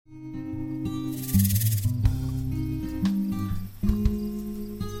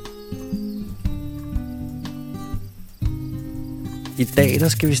I dag der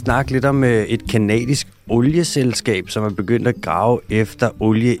skal vi snakke lidt om et kanadisk olieselskab, som er begyndt at grave efter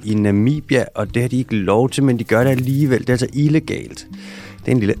olie i Namibia, og det har de ikke lov til, men de gør det alligevel. Det er altså illegalt. Det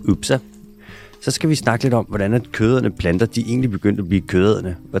er en lille upsa. Så skal vi snakke lidt om, hvordan at køderne planter, de egentlig begyndt at blive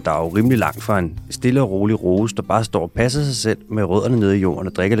køderne, hvor der er jo rimelig langt fra en stille og rolig rose, der bare står og passer sig selv med rødderne nede i jorden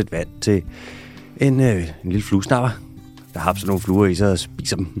og drikker lidt vand til en lille fluesnapper, der har sådan nogle fluer i sig og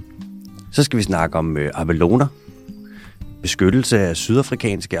spiser dem. Så skal vi snakke om abeloner. Beskyttelse af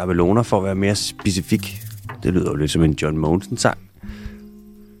sydafrikanske abeloner, for at være mere specifik. Det lyder jo lidt som en John Mogensen-sang.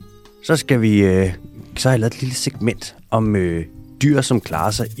 Så skal vi så har jeg lavet et lille segment om dyr, som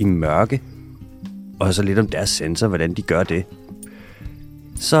klarer sig i mørke, og så lidt om deres sensor, hvordan de gør det.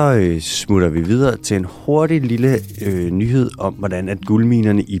 Så smutter vi videre til en hurtig lille nyhed om, hvordan at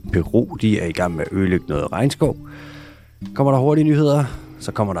guldminerne i Peru, de er i gang med at ødelægge noget regnskov. Kommer der hurtige nyheder,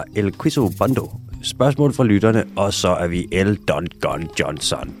 så kommer der El Quizo Bondo, spørgsmål fra lytterne, og så er vi El Don Gun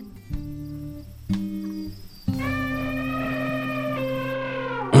Johnson.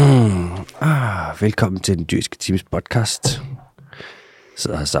 Velkommen til Den Dyriske Times podcast.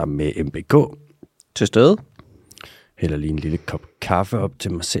 Sidder her sammen med MBK. Til stede. Hælder lige en lille kop kaffe op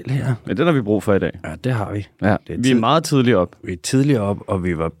til mig selv her. Ja, den har vi brug for i dag. Ja, det har vi. Ja, vi er meget tidligt op. Vi er tidligt op, og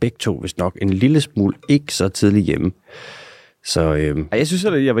vi var begge to, hvis nok, en lille smule ikke så tidligt hjemme. Så, jeg synes,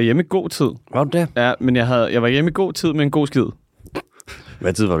 at jeg var hjemme i god tid. Var du det? Ja, men jeg var hjemme i god tid med en god skid.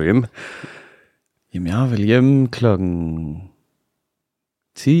 Hvad tid var du hjemme? Jamen, jeg var vel hjemme klokken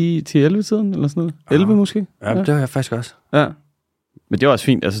 10-11 tiden, eller sådan noget. 11 måske. Ja, det var jeg faktisk også. Ja. Men det var også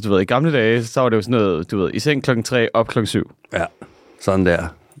fint. Altså, du ved, i gamle dage, så var det jo sådan noget, du ved, i seng klokken 3, op klokken 7. Ja, sådan der.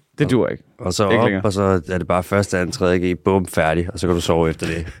 Det duer ikke. Og så ikke op, længere. Og så er det bare første, anden, tredje G, bum, færdig, og så kan du sove efter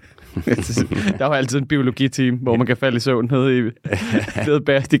det. Der var altid en biologiteam, hvor man kan falde i søvn nede i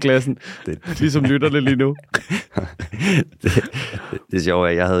bærst i klassen. Ligesom lytterne lige nu. Det er sjovt,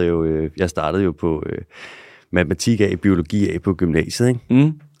 at jeg startede jo på matematik A, biologi A på gymnasiet, ikke?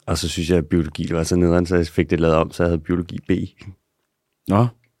 Mm. Og så synes jeg, at biologi var så nederen, så jeg fik det lavet om, så jeg havde biologi B. Nå.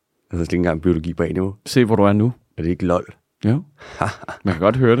 Altså ikke engang biologi på A-niveau. Se, hvor du er nu. Er det ikke lol? Jo. Man kan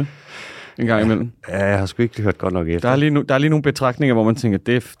godt høre det en gang imellem. Ja, jeg har sgu ikke hørt godt nok efter. Der er lige nogle betragtninger, hvor man tænker,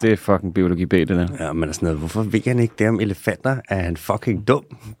 det er fucking biologi B, det der. Ja, men er sådan noget, hvorfor ved han ikke det om elefanter? Er han fucking dum?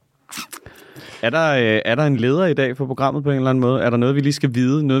 Er der en leder i dag for programmet på en eller anden måde? Er der noget, vi lige skal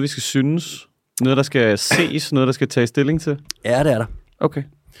vide? Noget, vi skal synes? Noget, der skal ses? Noget, der skal tage stilling til? Ja, det er der. Okay.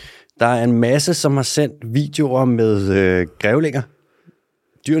 Der er en masse, som har sendt videoer med grævlinger.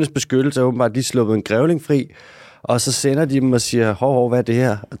 Dyrenes beskyttelse er åbenbart lige sluppet en grævling fri, og så sender de dem og siger, hov, hvad er det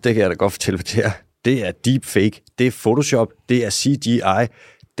her? Og det kan jeg da godt fortælle, hvad det er. Det er deepfake, det er Photoshop, det er CGI,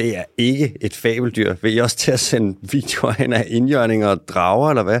 det er ikke et fabeldyr. Vil I også til at sende videoer hen af indjørninger og drager,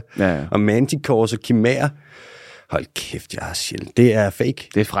 eller hvad? Ja. Og manticores og kimærer. Hold kæft, jeg har sjældent. Det er fake.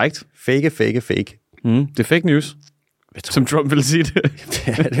 Det er frækt. Fake. Mm. Det er fake news, som Trump vil sige det. Det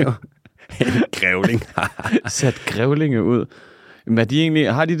er det jo. En grævling. Sat grævlinge ud. Men er de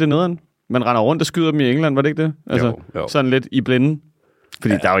egentlig, har de det noget? Man render rundt og skyder dem i England, var det ikke det? Altså, jo. Sådan lidt i blinden.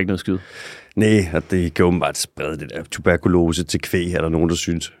 Fordi der er jo ikke noget skyd. Nej, og det kan åbenbart sprede det der tuberkulose til kvæg, er der nogen, der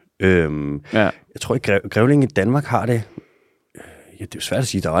synes. Ja. Jeg tror ikke, grævling i Danmark har det. Ja, det er jo svært at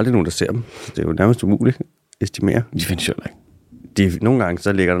sige, der er aldrig nogen, der ser dem. Så det er jo nærmest umuligt at estimere. De findes jo ikke. Nogle gange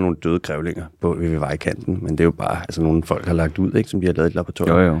så ligger der nogle døde grævlinger ved vejkanten, men det er jo bare nogle folk har lagt ud, ikke, som de har lavet et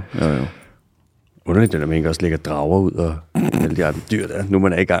laboratorium. Jo. Underligt, at man ikke også lægger drager ud og alle de andre dyr der, nu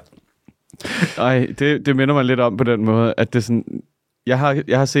man er i gang. Ej, det minder mig lidt om på den måde, at det sådan, jeg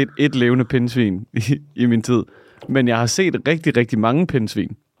har set et levende pindsvin i min tid, men jeg har set rigtig, rigtig mange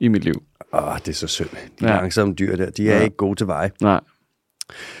pindsvin i mit liv. Det er så synd. De langsomme dyr der, de er ikke gode til veje. Nej.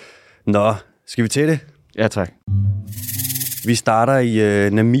 Nå, skal vi til det? Ja, tak. Vi starter i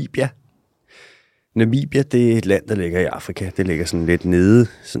Namibia. Namibia, det er et land, der ligger i Afrika. Det ligger sådan lidt nede,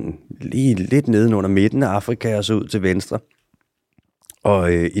 lige lidt nede under midten af Afrika og så ud til venstre.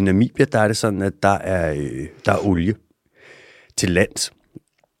 Og i Namibia, der er det sådan, at der er olie til lands.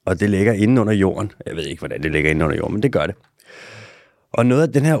 Og det ligger inde under jorden. Jeg ved ikke, hvordan det ligger inde under jorden, men det gør det. Og noget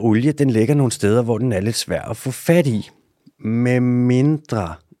af den her olie, den ligger nogle steder, hvor den er lidt svær at få fat i. Med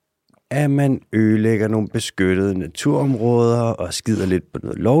mindre at man ødelægger nogle beskyttede naturområder og skider lidt på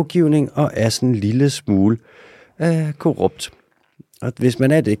noget lovgivning og er sådan en lille smule korrupt. Og hvis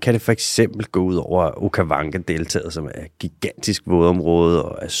man er det, kan det for eksempel gå ud over Okavango-deltaget, som er et gigantisk vådområde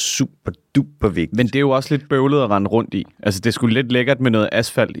og er super duper vigtigt. Men det er jo også lidt bøvlet at rende rundt i. Altså, det skulle lidt lækkert med noget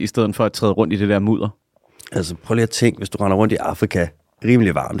asfalt, i stedet for at træde rundt i det der mudder. Altså, prøv lige at tænke, hvis du render rundt i Afrika,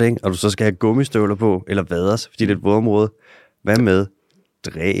 rimelig varmt, ikke? Og du så skal have gummistøvler på, eller vaders, fordi det er et vådområde. Hvad med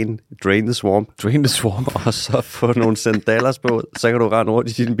drain the swamp. Drain the swamp. Og så få nogle sandalers på, så kan du rende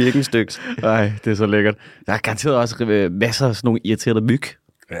rundt i din Birkenstocks. Nej, det er så lækkert. Der er garanteret også masser af sådan nogle irriterede myg.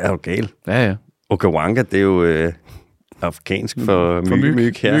 Ja, er du gal? Ja. Okawanka, det er jo afrikansk for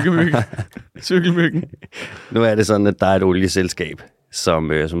myggemyg her. Myggemyg. Cykelmyggen. Nu er det sådan, at der er et olieselskab, som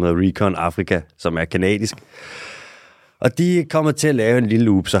hedder Recon Africa, som er kanadisk. Og de kommer til at lave en lille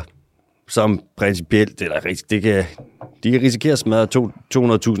loopser, som principielt, de kan risikere at smadre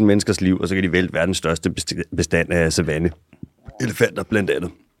 200.000 menneskers liv, og så kan de vælte verdens største bestand af savanne-elefanter blandt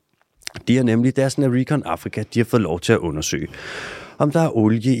andet. De er nemlig, det er sådan, at Recon Africa, de har fået lov til at undersøge, om der er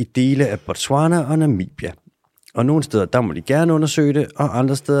olie i dele af Botswana og Namibia. Og nogle steder, der må de gerne undersøge det, og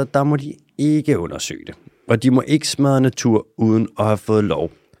andre steder, der må de ikke undersøge det. Og de må ikke smadre natur uden at have fået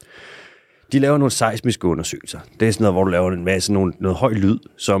lov. De laver nogle seismiske undersøgelser. Det er sådan noget, hvor du laver en masse noget høj lyd,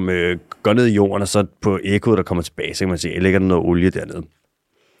 som går ned i jorden, og så på ekkoet, der kommer tilbage, så kan man se, at ligger der noget olie dernede.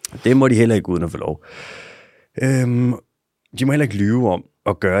 Det må de heller ikke uden at få lov. De må heller ikke lyve om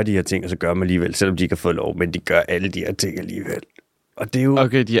at gøre de her ting, og så gør dem alligevel, selvom de ikke har fået lov, men de gør alle de her ting alligevel. Og det er jo...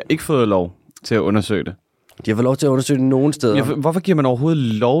 Okay, de har ikke fået lov til at undersøge det. De har fået lov til at undersøge det nogle steder. Ja, hvorfor giver man overhovedet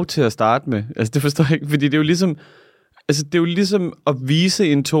lov til at starte med? Altså, det forstår jeg ikke, fordi det er jo ligesom... Altså, det er jo ligesom at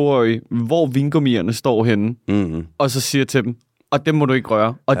vise en 2-årig, hvor vingummierne står henne, og så siger til dem, og dem må du ikke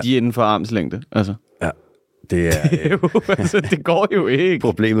røre, og de er inden for armslængde. Altså. Ja, det er... det går jo ikke.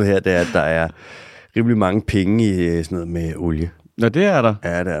 Problemet her, det er, at der er rimelig mange penge i sådan noget med olie. Nå, det er der?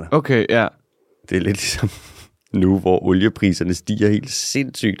 Ja, det er der. Okay, ja. Det er lidt ligesom nu, hvor oliepriserne stiger helt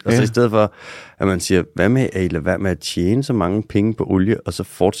sindssygt. Og så i stedet for, at man siger, hvad med at lade være med at tjene så mange penge på olie, og så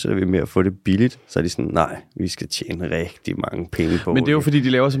fortsætter vi med at få det billigt, så er de sådan, nej, vi skal tjene rigtig mange penge på Men det er jo fordi, de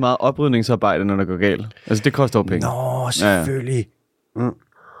laver så meget oprydningsarbejde, når det går galt. Altså, det koster jo penge. Nå, selvfølgelig. Ja.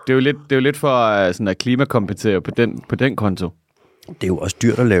 Det er jo lidt for sådan at klimakompensere på den konto. Det er jo også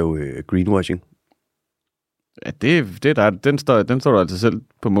dyrt at lave greenwashing. Ja, den står du altså selv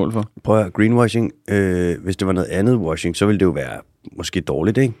på mål for. Prøv at greenwashing, hvis det var noget andet washing, så ville det jo være måske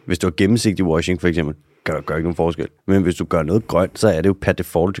dårligt, ikke? Hvis det var gennemsigtig washing, for eksempel, kan der gøre ikke nogen forskel. Men hvis du gør noget grønt, så er det jo per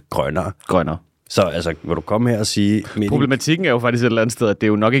default grønnere. Så altså, vil du komme her og sige... Problematikken er jo faktisk et eller andet sted, at det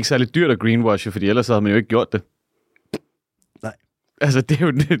er jo nok ikke særlig dyrt at greenwashe, fordi ellers havde man jo ikke gjort det. Nej. Altså, det er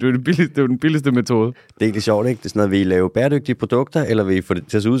jo den billigste metode. Det er egentlig sjovt, ikke? Det er sådan noget, vil I lave bæredygtige produkter, eller vil I få det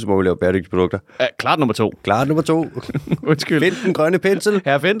til at se ud, som om vi laver bæredygtige produkter? Ja, klart nummer 2. Undskyld. Find den grønne pensel.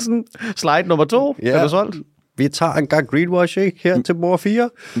 Herre Finsen, slide nummer 2. Ja. Er du solgt? Vi tager en gang greenwashing her til mor 4.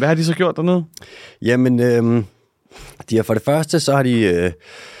 Hvad har de så gjort dernede? Jamen, de har for det første, så har de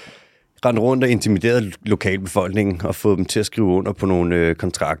rendt rundt og intimideret lokalbefolkningen og fået dem til at skrive under på nogle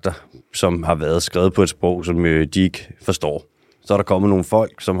kontrakter, som har været skrevet på et sprog, som de ikke forstår. Så er der kommet nogle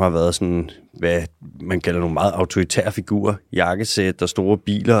folk, som har været sådan, hvad man kalder nogle meget autoritære figurer, jakkesæt og store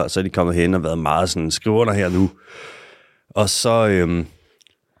biler, og så er de kommet hen og været meget sådan, skriv under her nu. Og så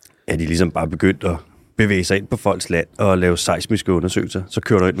er de ligesom bare begyndt at bevæge sig ind på folks land og lave seismiske undersøgelser. Så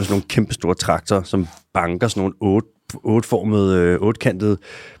kører der ind med sådan nogle kæmpe store traktorer, som banker sådan nogle ottekantede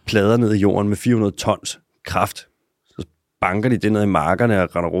plader ned i jorden med 400 tons kraft. Så banker de det ned i markerne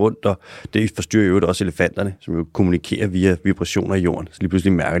og render rundt, og det forstyrrer jo også elefanterne, som jo kommunikerer via vibrationer i jorden. Så lige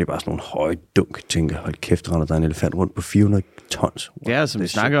pludselig mærker de bare sådan nogle høje dunk, tænker, hold kæft, render der en elefant rundt på 400 tons. Wow, ja, som vi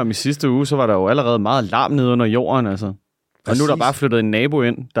snakkede om i sidste uge, så var der jo allerede meget larm nede under jorden, altså. Og nu er der bare flyttet en nabo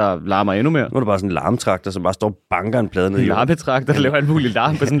ind, der larmer endnu mere. Nu er der bare sådan en larmtraktor, som bare står og banker en plade ned i jorden. En larmetraktor, der laver en mulig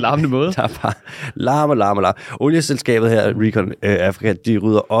larm på sådan en larmende måde. Der er bare larm. Olieselskabet her, Recon Africa, de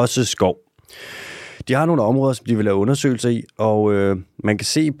rydder også skov. De har nogle områder, som de vil lave undersøgelser i, og man kan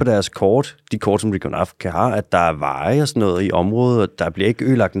se på deres kort, de kort, som Recon Africa har, at der er veje og sådan noget i området, og der bliver ikke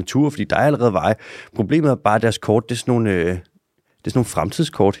ødelagt natur, fordi der er allerede veje. Problemet er bare, at deres kort, det er sådan nogle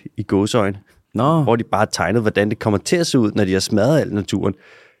fremtidskort i gåseøjne. Hvor de bare har tegnet, hvordan det kommer til at se ud, når de har smadret al naturen.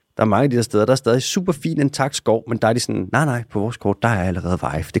 Der er mange af de der steder, der er stadig super fin intakt skov, men der er de sådan, nej, på vores kort, der er allerede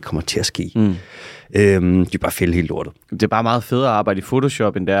veje, for det kommer til at ske. De er bare fælde helt lortet. Det er bare meget federe at arbejde i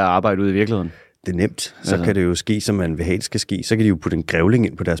Photoshop, end det er at arbejde ude i virkeligheden. Det er nemt. Så kan det jo ske, som man vil have, det skal ske. Så kan de jo putte en grævling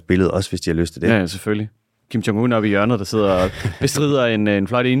ind på deres billede, også hvis de har lyst til det. Ja, selvfølgelig. Kim Jong-un oppe i hjørnet, der sidder og bestrider en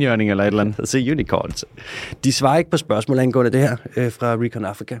flot indjørning eller et eller andet. Så unicorns. De svarer ikke på spørgsmål angående det her fra Recon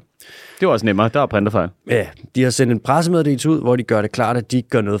Africa. Det var også nemmere. Der var printerfejl. Ja, de har sendt en pressemeddelelse ud, hvor de gør det klart, at de ikke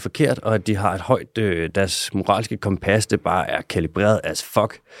gør noget forkert, og at de har et højt, deres moralske kompas, det bare er kalibreret as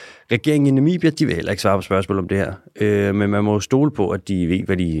fuck. Regeringen i Namibia, de vil heller ikke svare på spørgsmål om det her. Men man må jo stole på, at de ved,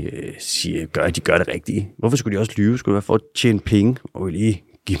 hvad de siger, de gør det rigtige. Hvorfor skulle de også lyve? Skulle det være for at tjene penge og lige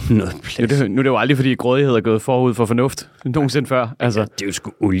give dem noget plads. Nu er det jo aldrig, fordi grådighed er gået forud for fornuft nogensinde før. Altså. Det er jo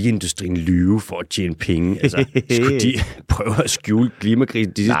sgu olieindustrien lyve for at tjene penge. Altså, skulle de prøve at skjule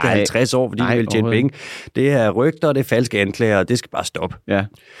klimakrisen de sidste 50 år, fordi de vil tjene penge? Det er rygter, og det er falske anklager, og det skal bare stoppe. Ja.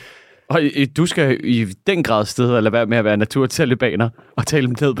 Og du skal i den grad sted at lade være med at være naturtalibaner og tale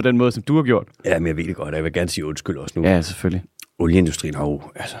dem ned på den måde, som du har gjort. Ja, men jeg ved det godt, og jeg vil gerne sige undskyld også nu. Ja, selvfølgelig. Olieindustrien har jo,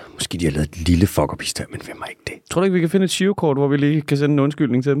 altså, måske de har lavet et lille fuck-up her, men hvem har ikke det? Tror du ikke, vi kan finde et shivkort, hvor vi lige kan sende en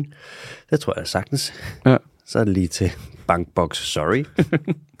undskyldning til dem? Det tror jeg sagtens. Ja. Så er det lige til Bankbox, sorry.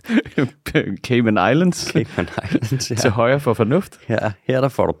 Cayman Islands. Cayman Islands, ja. Til højre for fornuft. Ja, her der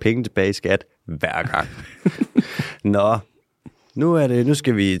får du penge tilbage i skat hver gang. Nå, nu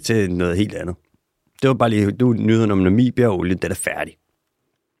skal vi til noget helt andet. Det var bare lige nyheden om Namibia og olie, den er færdig.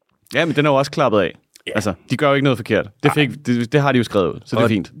 Ja, men den er jo også klappet af. Ja. Altså, de gør jo ikke noget forkert. Det har de jo skrevet ud, så det er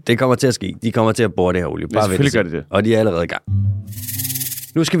fint. Det kommer til at ske. De kommer til at bore det her olie. Bare selvfølgelig gør de det. Og de er allerede i gang.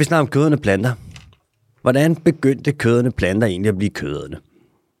 Nu skal vi snakke om kødende planter. Hvordan begyndte kødende planter egentlig at blive kødende?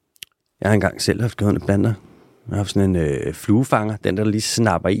 Jeg har engang selv haft kødende planter. Jeg har haft sådan en fluefanger, den der lige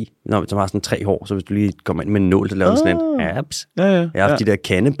snapper i, når man har sådan 3 hår, så hvis du lige kommer ind med en nål, så laver den sådan en apps. Ja. Jeg har haft de der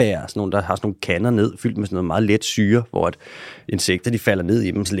kandebær, sådan nogle, der har sådan nogle kander ned, fyldt med sådan noget meget let syre, hvor at insekter de falder ned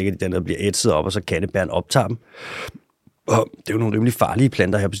i dem, så ligger de dernede og bliver ætset op, og så kandebæren optager dem. Og det er jo nogle rimelig farlige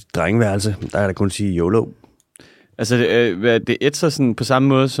planter her på sit drengeværelse. Der er der kun at sige YOLO. Altså, det ætser sådan på samme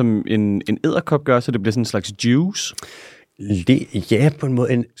måde, som en edderkop gør, så det bliver sådan en slags juice. Ja, på en måde.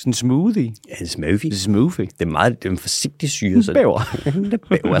 Sådan en smoothie. Ja, en smoothie. Smoothie. Det er en forsigtig syre. En bæver.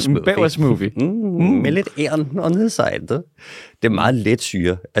 En bæver-smoothie. Med lidt æren og nedsejlet. Det er meget let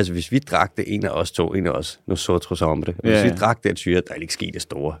syre. Altså, hvis vi drak det, en af os, nu så jeg så om det. Hvis vi drak den syre, der er ikke sket det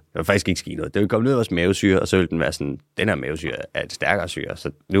store. Der er faktisk ikke sket noget. Det vil komme ned af vores mavesyre, og så vil den være sådan, den her mavesyre er et stærkere syre,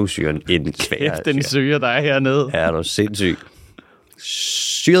 så nu er syren en sværere syre. Den syre, der er hernede. Ja, det er sindssygt.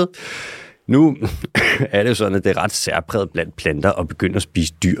 Syret. Nu er det jo sådan, at det er ret særpræget blandt planter at begynde at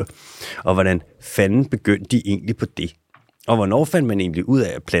spise dyr. Og hvordan fanden begyndte de egentlig på det? Og hvornår fandt man egentlig ud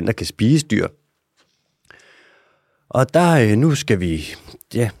af, at planter kan spise dyr? Og der, nu skal vi...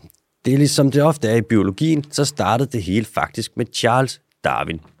 Ja, det er ligesom det ofte er i biologien, så startede det hele faktisk med Charles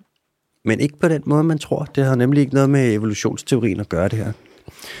Darwin. Men ikke på den måde, man tror. Det har nemlig ikke noget med evolutionsteorien at gøre, det her.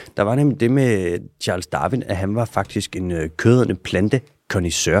 Der var nemlig det med Charles Darwin, at han var faktisk en kødende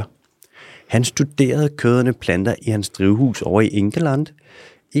plantekondisseur. Han studerede kødende planter i hans drivhus over i England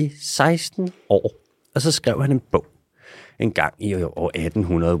i 16 år. Og så skrev han en bog. En gang i år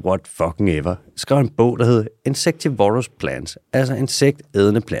 1800, what fucking ever, skrev en bog, der hed Insectivorous Plants, altså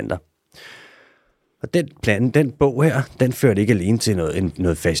insektædende planter. Og den bog her, den førte ikke alene til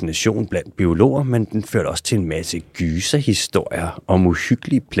noget fascination blandt biologer, men den førte også til en masse gyserhistorier om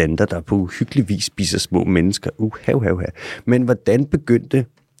uhyggelige planter, der på uhyggelig vis spiser små mennesker. Men hvordan begyndte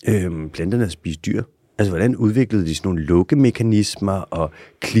planterne at spise dyr? Altså, hvordan udviklede de sådan nogle lukkemekanismer og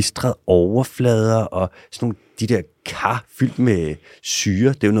klistrede overflader og sådan nogle de der kar fyldt med syre?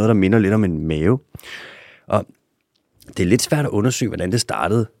 Det er jo noget, der minder lidt om en mave. Og det er lidt svært at undersøge, hvordan det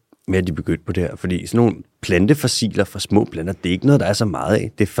startede med, at de begyndte på det her. Fordi sådan nogle plantefossiler fra små planter, det er ikke noget, der er så meget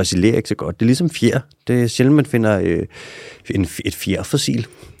af. Det fossilerer ikke så godt. Det er ligesom fjer. Det er sjældent, man finder et fjerfossil.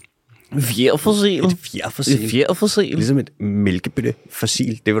 Fjerfossil? Et fjerfossil. Ligesom et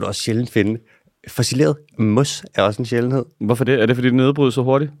mælkebøttefossil. Det vil du også sjældent finde. Fossileret mos er også en sjældenhed. Hvorfor det? Er det, fordi det nedbryder så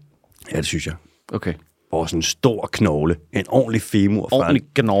hurtigt? Ja, det synes jeg. Okay. Hvor sådan en stor knogle, en ordentlig femur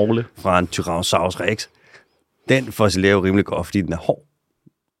fra en Tyrannosaurus rex, den fossilerer jo rimelig godt, fordi den er hård.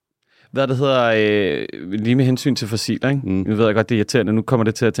 Hvad det hedder, lige med hensyn til fossiler, ikke? Nu ved jeg godt, det er irriterende. Nu kommer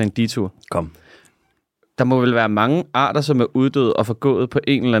det til at tage en detur. Kom. Der må vel være mange arter, som er uddøde og forgået på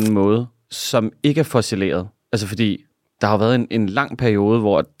en eller anden måde, som ikke er fossileret. Altså fordi, der har været en lang periode,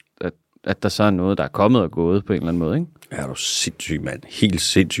 hvor at der så er noget, der er kommet og gået på en eller anden måde, ikke? Ja, du er sindssygt, mand. Helt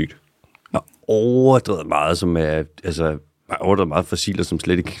sindssygt. Og overdrevet meget, som er, altså, overdrevet meget fossiler, som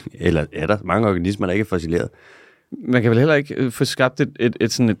slet ikke, eller er der mange organismer, der ikke er fossileret. Man kan vel heller ikke få skabt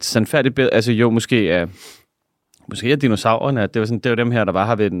et sandfærdigt billede. Altså jo, måske er dinosaurerne, at det var dem her, der var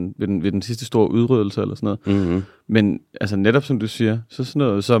her ved den sidste store udryddelse eller sådan noget. Mm-hmm. Men altså netop som du siger, så sådan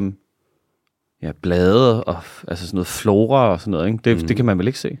noget som blade og altså sådan noget flora og sådan noget, ikke? Det kan man vel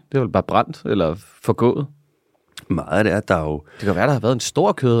ikke se. Det er vel bare brændt eller forgået. Meget af det er, der jo... Det kan være, der har været en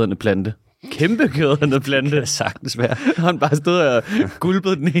stor kødende plante. Kæmpe kødende plante. Det kan sagtens være. Og han bare stod og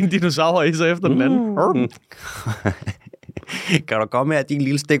gulpede den ene dinosaur i sig efter den anden. Kan du komme her, din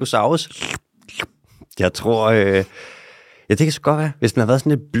lille stegosaurus? Jeg tror... det kan så godt være. Hvis den har været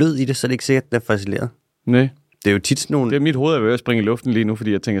sådan lidt blød i det, så er det ikke sikkert, at den er fossileret. Nej. Det er jo tit sådan nogle... Det er mit hoved, jeg vil springe i luften lige nu,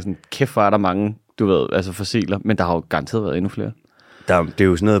 fordi jeg tænker sådan, kæft, er der mange, du ved, altså fossiler, men der har jo garanteret været endnu flere. Det er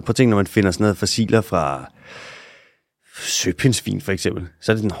jo sådan noget, på ting, når man finder sådan noget fossiler fra søpindsvin for eksempel,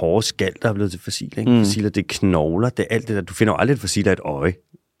 så er det den hårde skal, der er blevet til fossiler. Ikke? Fossiler, det er knogler, det er alt det der. Du finder jo aldrig et fossil af et øje.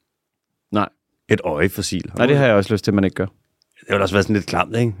 Nej. Et øjefossil. Nej, det har jeg også lyst til, at man ikke gør. Det ville også være sådan lidt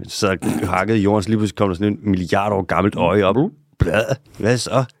klamt, ikke? Så hakket i jorden, så lige pludselig kom der sådan en milliard år gammelt øje op. Hvad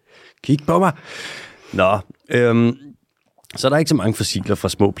så? Kig på mig. Nå, så er der ikke så mange fossiler fra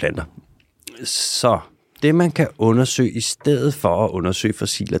små planter. Så det, man kan undersøge i stedet for at undersøge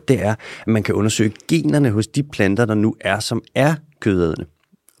fossiler, det er, at man kan undersøge generne hos de planter, der nu er, som er kødædende.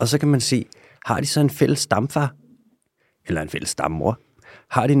 Og så kan man se, har de så en fælles stamfar? Eller en fælles stammor?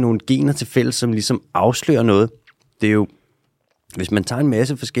 Har de nogle gener til fælles, som ligesom afslører noget? Det er jo, hvis man tager en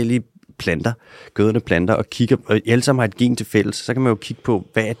masse forskellige planter, kødædende planter, og kigger, og alle sammen har et gen til fælles, så kan man jo kigge på,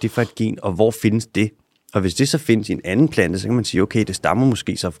 hvad er det for et gen, og hvor findes det? Og hvis det så findes i en anden plante, så kan man sige, okay, det stammer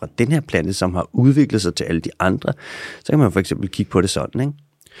måske så fra den her plante, som har udviklet sig til alle de andre. Så kan man for eksempel kigge på det sådan, ikke?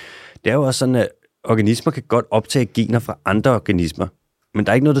 Det er jo også sådan, at organismer kan godt optage gener fra andre organismer, men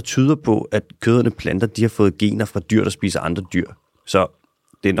der er ikke noget, der tyder på, at kødædende planter, de har fået gener fra dyr, der spiser andre dyr. Så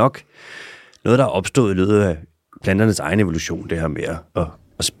det er nok noget, der er opstået i løbet af planternes egen evolution, det her med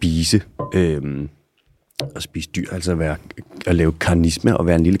at spise dyr, altså at lave karnisme og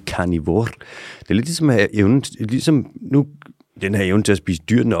være en lille karnivor. Det er lidt ligesom nu, den her evne til at spise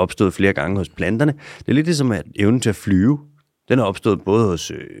dyr, den er opstået flere gange hos planterne. Det er lidt ligesom at evnen til at flyve. Den er opstået både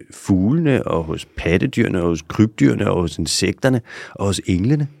hos fuglene, og hos pattedyrene, og hos krybdyrene, og hos insekterne, og hos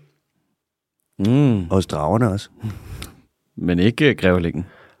englene. Og hos dragerne også. Men ikke grævlingen.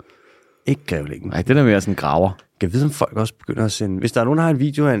 Ikke grævlingen. Nej, den er mere sådan graver. Jeg ved, om folk også begynder at sende... Hvis der er nogen, der har en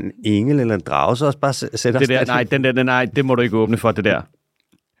video af en engel eller en drage, så også bare sæt os... Nej, det må du ikke åbne for, det der.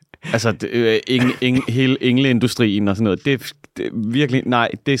 Altså, hele engleindustrien og sådan noget. Det virkelig...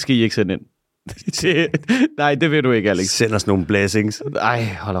 Nej, det skal I ikke sende ind. Nej, det vil du ikke, Alex. Send os nogle blessings. Nej,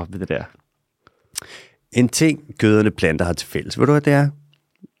 hold op med det der. En ting, kødende planter har til fælles. Ved du, hvad det er?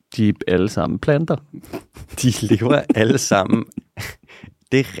 De er alle sammen planter. De lever alle sammen...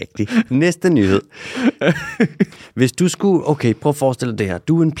 Det er rigtigt. Næste nyhed. Hvis du skulle... Okay, prøv at forestille dig det her.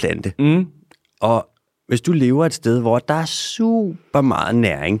 Du er en plante. Og hvis du lever et sted, hvor der er super meget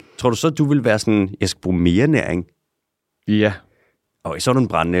næring, tror du så, du vil være sådan, jeg skal bruge mere næring? Ja. Og så er du en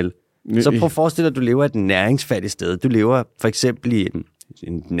brændenælde. Så prøv at forestille dig, at du lever et næringsfattigt sted. Du lever for eksempel i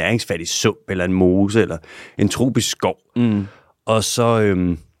en næringsfattig sump, eller en mose, eller en tropisk skov. Og så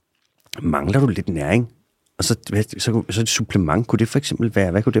mangler du lidt næring. Og så et supplement, kunne det for eksempel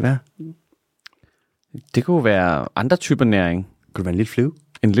være? Hvad kunne det være? Det kunne være andre typer næring. Kunne det være en lille flyve?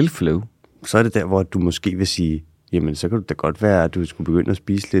 En lille flyve. Så er det der, hvor du måske vil sige, jamen så kan det da godt være, at du skulle begynde at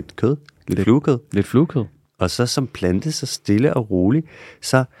spise lidt kød. Lidt fluekød. Lidt fluekød. Og så som plante, så stille og roligt,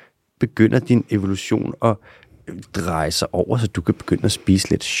 så begynder din evolution at dreje sig over, så du kan begynde at spise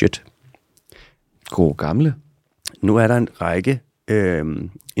lidt shit. God gamle. Nu er der en række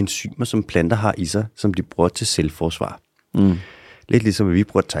enzymer, som planter har i sig, som de bruger til selvforsvar. Lidt ligesom at vi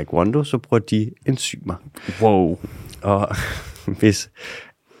bruger taekwondo, så bruger de enzymer. Wow. Og hvis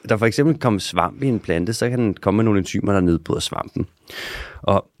der for eksempel kommer svamp i en plante, så kan den komme med nogle enzymer, der nedbryder svampen.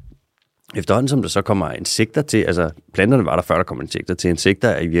 Og efterhånden, som der så kommer insekter til, altså planterne var der før, der kom insekter til. Insekter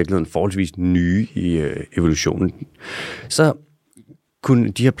er i virkeligheden forholdsvis nye i evolutionen. Så kunne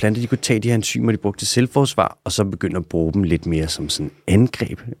de her planter, de kunne tage de her enzymer, de brugte til selvforsvar, og så begynde at bruge dem lidt mere som sådan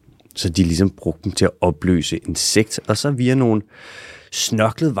angreb. Så de ligesom brugte dem til at opløse insekt, og så via nogle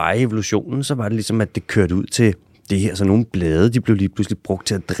snørklede veje i evolutionen, så var det ligesom, at det kørte ud til det her. Så nogle blade, de blev lige pludselig brugt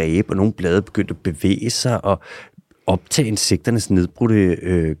til at dræbe, og nogle blade begyndte at bevæge sig og optage insekternes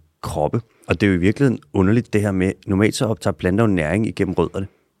nedbrudte kroppe. Og det er jo i virkeligheden underligt det her med, normalt så optager planter jo næring igennem rødderne,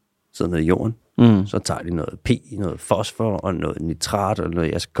 sidder ned i jorden. Så tager de noget P, noget fosfor og noget nitrat, og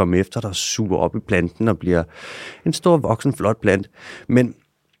noget, jeg skal komme efter, der suger op i planten og bliver en stor, voksen, flot plant. Men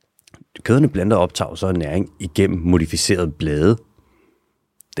kødende planter optager så næring igennem modificerede blade.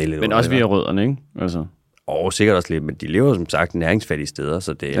 Det er lidt men også via rødderne, ikke? Altså. Og sikkert også lidt, men de lever som sagt næringsfattige steder,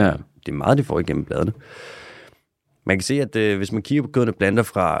 så det er meget, de får igennem bladene. Man kan se, at hvis man kigger på kødende planter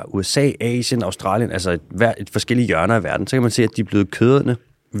fra USA, Asien, Australien, altså et forskellige hjørner af verden, så kan man se, at de er blevet kødende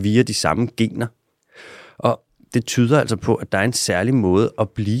via de samme gener. Og det tyder altså på, at der er en særlig måde at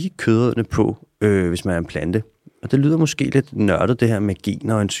blive kødende på, hvis man er en plante. Og det lyder måske lidt nørdet, det her med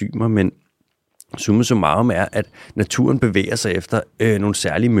gener og enzymer, men summa summarum er, at naturen bevæger sig efter nogle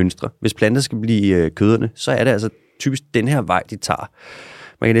særlige mønstre. Hvis planter skal blive kødende, så er det altså typisk den her vej, de tager.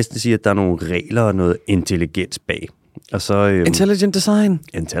 Man kan næsten sige, at der er nogle regler og noget intelligens bag. Og så, Intelligent design.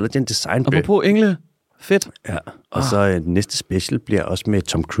 Intelligent design. Apropos engle. Fedt. Ja, og så næste special bliver også med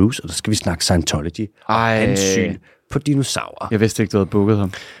Tom Cruise, og der skal vi snakke Scientology og hans syn på dinosaurer. Jeg vidste ikke, du havde booket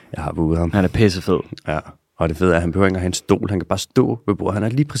ham. Jeg har booket ham. Han er pissefed. Ja, og det fede er, at han behøver ikke at have en stol. Han kan bare stå ved bordet. Han er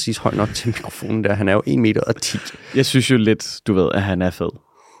lige præcis høj nok til mikrofonen der. Han er jo 1,10 meter. Jeg synes jo lidt, du ved, at han er fed.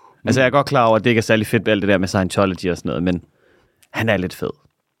 Altså, jeg er godt klar over, at det ikke er særlig fedt med alt det der med Scientology og sådan noget, men han er lidt fed.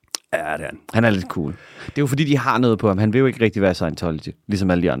 Ja, det er han. Han er lidt cool. Det er jo fordi, de har noget på ham. Han vil jo ikke rigtig være Scientology,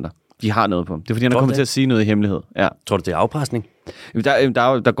 ligesom alle de andre. De har noget på ham. Det er fordi, han er kommet til at sige noget i hemmelighed. Ja. Tror du, det er afpresning?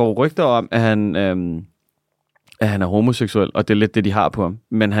 Der går rygter om, at han er homoseksuel, og det er lidt det, de har på ham.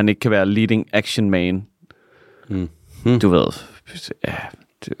 Men han ikke kan være leading action man. Du ved, ja,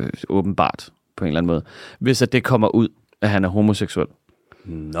 åbenbart på en eller anden måde. Hvis at det kommer ud, at han er homoseksuel.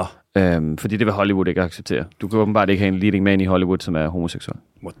 Nå. Fordi det vil Hollywood ikke acceptere. Du kan åbenbart ikke have en leading man i Hollywood, som er homoseksuel.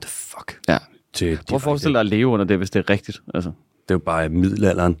 What the fuck? Ja. Prøv at forestille dig at leve under det, hvis det er rigtigt. Altså. Det er jo bare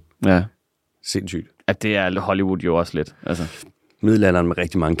middelalderen. Ja. Sindssygt. At det er Hollywood jo også lidt. Altså. Middelalderen med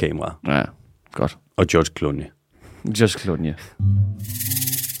rigtig mange kameraer. Ja, godt. Og George Clooney. George Clooney.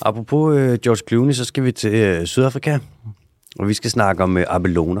 Apropos George Clooney, så skal vi til Sydafrika. Og vi skal snakke om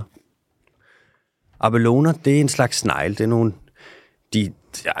abeloner. Abeloner, det er en slags snegl. Det er nogle... De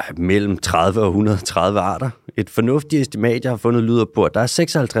er mellem 30 og 130 arter. Et fornuftigt estimat, jeg har fundet, lyder på, at der er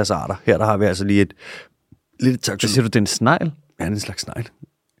 56 arter. Her der har vi altså lige et lille taxonomi. Hvad siger du, det er en snegl? Ja, det er en slags snegl.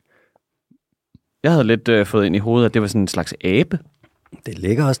 Jeg havde lidt fået ind i hovedet, at det var sådan en slags abe. Det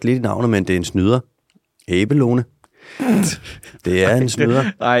ligger også lidt i navnet, men det er en snyder. Abelone. Det er en snyder.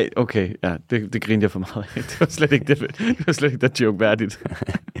 Nej, okay. Ja, det griner jeg for meget af. Det var slet ikke det joke-værdigt.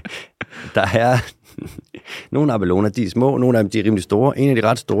 Der er nogle abeloner, de er små, nogle af dem de er rimelig store. En af de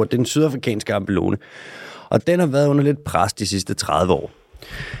ret store, det er den sydafrikanske abelone. Og den har været under lidt pres de sidste 30 år.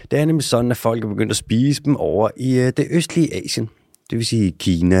 Det er nemlig sådan, at folk er begyndt at spise dem over i det østlige Asien. Det vil sige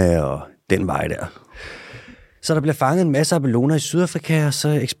Kina og den vej der. Så der bliver fanget en masse abeloner i Sydafrika, og så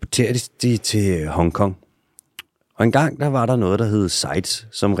eksporterer de til Hongkong. Og engang der var der noget, der hed CITES,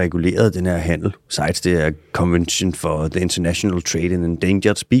 som regulerede den her handel. CITES, det er Convention for the International Trade in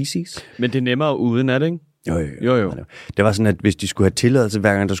Endangered Species. Men det er nemmere uden, er det ikke? Jo. Det var sådan, at hvis de skulle have tilladelse,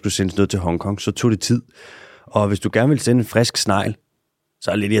 hver gang der skulle sendes noget til Hongkong, så tog det tid. Og hvis du gerne ville sende en frisk snegl,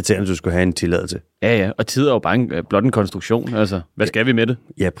 så er det lidt irriterende, at du skulle have en tilladelse. Ja, og tid er jo bare blot en konstruktion. Altså, hvad skal vi med det?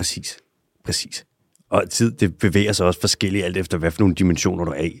 Ja, præcis. Og tid, det bevæger sig også forskelligt alt efter, hvad for nogle dimensioner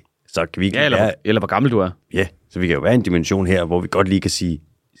du er i. Så kan vi ikke eller hvor gammel du er. Ja, så vi kan jo være en dimension her, hvor vi godt lige kan sige,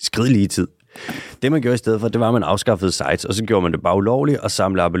 skrid lige i tid. Det man gjorde i stedet for, det var, at man afskaffede CITES, og så gjorde man det bare ulovligt og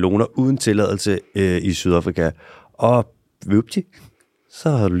samle abeloner uden tilladelse i Sydafrika. Og vupti, så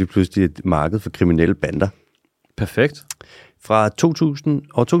har du lige pludselig et marked for kriminelle bander. Perfekt. Fra 2000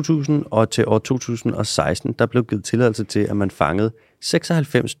 og til år 2016, der blev givet tilladelse til, at man fangede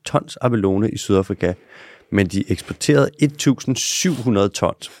 96 tons abelone i Sydafrika, men de eksporterede 1.700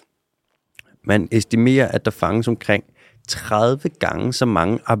 tons. Man estimerer, at der fanges omkring 30 gange så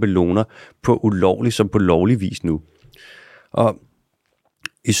mange abeloner på ulovlig som på lovlig vis nu. Og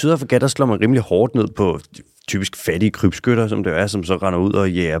i Sydafrika, der slår man rimelig hårdt ned på typisk fattige krybskytter, som det er, som så render ud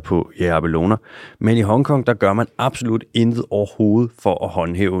og jager abeloner. Men i Hongkong, der gør man absolut intet overhovedet for at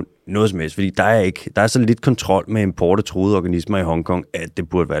håndhæve noget som helst, fordi der er så lidt kontrol med import af truede organismer i Hongkong, at det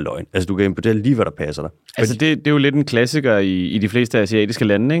burde være løgn. Altså, du kan importere lige, hvad der passer dig. Altså, det er jo lidt en klassiker i de fleste asiatiske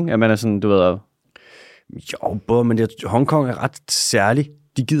lande, ikke? At man er sådan, du ved... Jo, men Hongkong er ret særlig.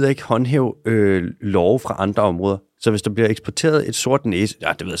 De gider ikke håndhæve love fra andre områder. Så hvis der bliver eksporteret et sort næse...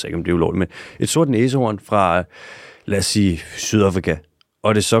 Ja, det ved jeg så ikke, om det er ulovligt, men et sort næsehorn fra, lad os sige, Sydafrika,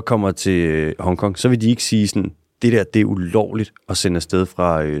 og det så kommer til Hongkong, så vil de ikke sige sådan, det er ulovligt at sende afsted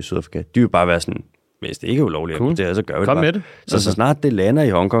fra Sydafrika. De vil bare være sådan, hvis det ikke er ulovligt at importere, så gør vi det bare. Kom med det. Så snart det lander i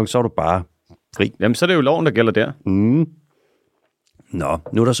Hongkong, så er du bare fri. Jamen, så er det jo loven, der gælder der. Nå,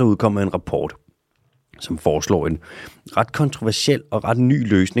 nu er der så udkommet en rapport, som foreslår en ret kontroversiel og ret ny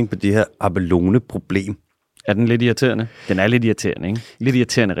løsning på det her abelone-problem. Er den lidt irriterende? Den er lidt irriterende, ikke? Lidt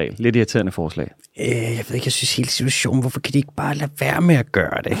irriterende regel. Lidt irriterende forslag. Jeg ved ikke, jeg synes hele situationen, hvorfor kan de ikke bare lade være med at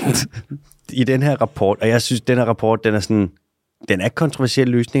gøre det? I den her rapport, og jeg synes, den her rapport, den er kontroversiel,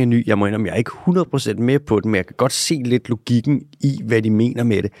 løsning er ny. Jeg må indrømme, jeg er ikke 100% med på den, men jeg kan godt se lidt logikken i, hvad de mener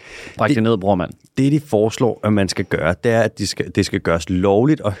med det. Bræk det ned, bror mand. Det, de foreslår, at man skal gøre, det er, at det skal gøres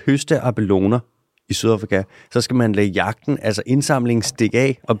lovligt at høste abeloner i Sydafrika. Så skal man lade jagten, altså indsamlingen, stikke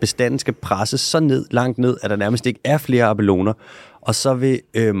af, og bestanden skal presses så langt ned, at der nærmest ikke er flere abeloner, og så vil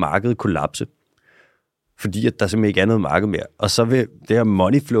markedet kollapse. Fordi at der simpelthen ikke er noget marked mere. Og så vil det her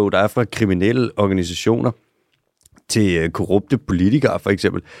money flow, der er fra kriminelle organisationer til korrupte politikere for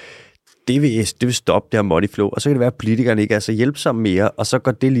eksempel, det vil stoppe det her money flow, og så kan det være, at politikerne ikke er så hjælpsomme mere, og så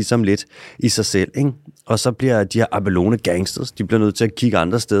går det ligesom lidt i sig selv, ikke? Og så bliver de her abelone gangsters, de bliver nødt til at kigge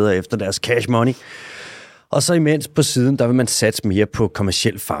andre steder efter deres cash money, Og så imens på siden, der vil man satse mere på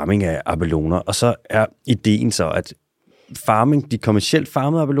kommerciel farming af abeloner. Og så er ideen så, at de kommercielt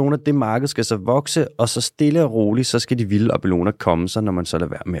farmede abeloner, det marked skal så vokse, og så stille og roligt, så skal de vilde abeloner komme sig, når man så lader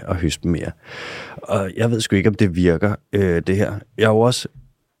være med at høste mere. Og jeg ved sgu ikke, om det virker, det her.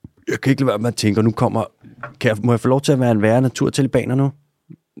 Jeg kan ikke lade være med at tænke, nu må jeg få lov til at være en værre naturtalibaner nu?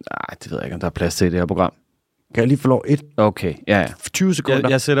 Nej, det ved jeg ikke, om der er plads til i det her program. Kan jeg lige få lov? Okay, ja. 20 sekunder.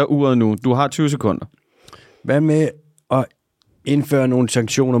 Jeg sætter uret nu. Du har 20 sekunder. Hvad med at indføre nogle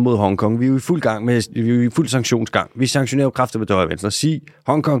sanktioner mod Hongkong? Vi er jo i fuld sanktionsgang. Vi sanktionerer jo kraftigt med højre venstre. Sig,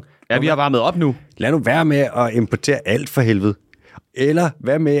 Hongkong... Ja, vi har varmet op nu. Lad nu være med at importere alt for helvede. Eller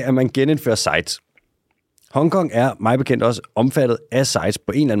hvad med, at man genindfører sites? Hongkong er, mig bekendt, også omfattet af sites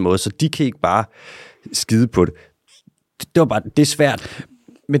på en eller anden måde, så de kan ikke bare skide på det. Det er svært.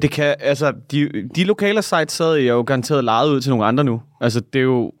 Men det kan, altså, de lokale sites sad jeg jo garanteret lejet ud til nogle andre nu. Altså, det er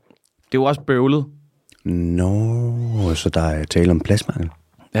jo også bøvlet. Så der er tale om pladsmangel.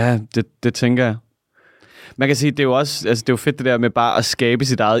 Ja, det tænker jeg. Man kan sige, det er jo også, altså det er jo fedt det der med bare at skabe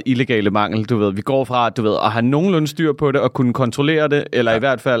sit eget illegale mangel, du ved. Vi går fra, du ved, at have nogenlunde styr på det, og kunne kontrollere det, eller i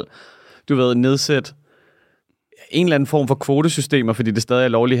hvert fald, du ved, nedsætte en eller anden form for kvotesystemer, fordi det stadig er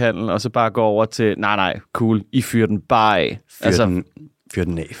lovlig handel, og så bare gå over til, nej, cool, I fyrer den bare af. Fyr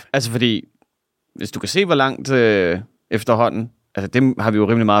den af. Altså fordi, hvis du kan se, hvor langt efterhånden, altså det har vi jo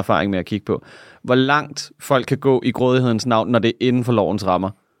rimelig meget erfaring med at kigge på, hvor langt folk kan gå i grådighedens navn, når det er inden for lovens rammer.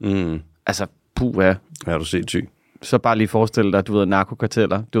 Mm. Altså, puha. Har du set syg? Så bare lige forestille dig, du ved,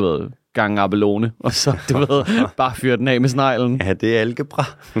 narkokarteller, du ved, gange abelone, og så, du ved, bare fyre den af med sneglen. Ja, det er algebra.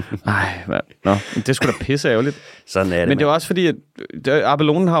 Ej, mand. Nå, det skulle da pisse ærgerligt. Sådan er det. Men det er også fordi, at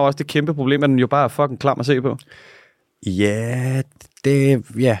abelonen har også det kæmpe problem, at den jo bare er fucking klam at se på. Ja,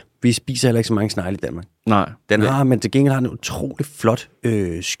 vi spiser heller ikke så mange snegle i Danmark. Nej. Men til gengæld har den en utrolig flot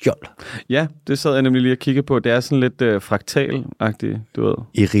skjold. Ja, det sad jeg nemlig lige og kiggede på. Det er sådan lidt fraktal-agtigt, du ved.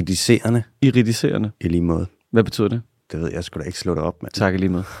 Iridiserende. Iridiserende. I lige måde. Hvad betyder det? Det ved jeg sgu da ikke slå det op, mand. Tak i lige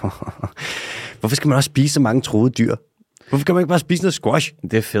måde. Hvorfor skal man også spise så mange troede dyr? Hvorfor kan man ikke bare spise noget squash?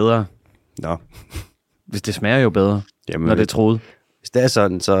 Det er federe. Nå. Hvis det smager jo bedre, jamen, når det er troet. Hvis det er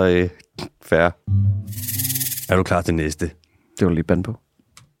sådan, så fair. Er du klar til næste? Det var lige band på.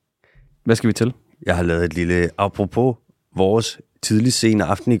 Hvad skal vi til? Jeg har lavet et lille... Apropos vores tidlig sene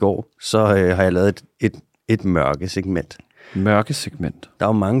aften i går, så har jeg lavet et mørkesegment. Mørkesegment? Der er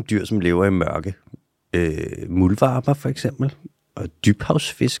jo mange dyr, som lever i mørke. Muldvarper for eksempel. Og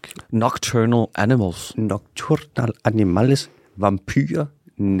dybhavsfisk. Nocturnal animals. Nocturnal animals. Vampyrer.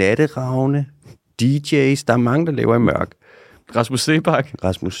 Natteravne. DJ's. Der er mange, der lever i mørke. Rasmus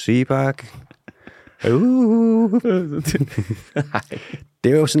Seebach.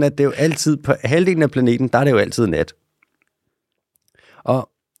 Det er jo sådan, at det er jo altid på halvdelen af planeten, der er det jo altid nat. Og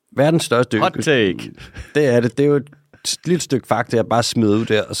verdens største hot take. Det er jo et lille stykke fakta, jeg bare smider ud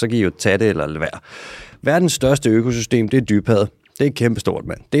der, og så kan I jo tage det eller lade være. Verdens største økosystem, det er dybhavet. Det er kæmpestort,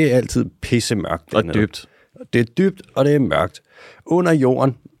 mand. Det er altid pisse mørkt. Og dybt. Det er dybt, og det er mørkt. Under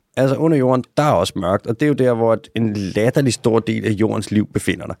jorden, der er også mørkt, og det er jo der, hvor en latterlig stor del af jordens liv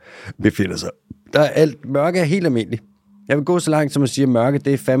befinder sig. Der er mørke er helt almindeligt. Jeg vil gå så langt, som at sige, at mørke,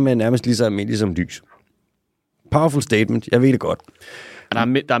 det er fandme nærmest lige så almindeligt som lys. Powerful statement, jeg ved det godt. Der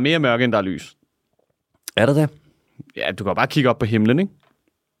er mere mørke, end der er lys. Er der det? Ja, du kan bare kigge op på himlen, ikke?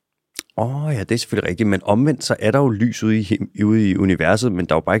 Ja, det er selvfølgelig rigtigt, men omvendt, så er der jo lys ude i universet, men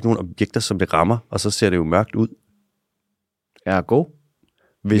der er jo bare ikke nogen objekter, som det rammer, og så ser det jo mørkt ud. Ja, god.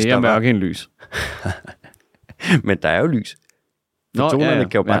 Hvis mere mørke end lys. Men der er jo lys. Fotonerne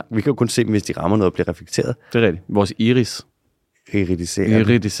kan jo bare, vi kan jo kun se dem, hvis de rammer noget og bliver reflekteret. Det er rigtigt. Vores iris.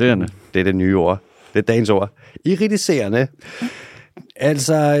 Iridiserende. Det er det nye ord. Det er dagens ord. Iridiserende.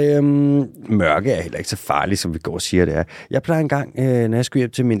 Altså, mørke er heller ikke så farligt, som vi går og siger, det er. Jeg plejer engang, når jeg skulle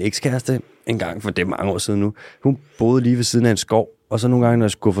hjem til min ekskæreste, for det er mange år siden nu, hun boede lige ved siden af en skov, og så nogle gange, når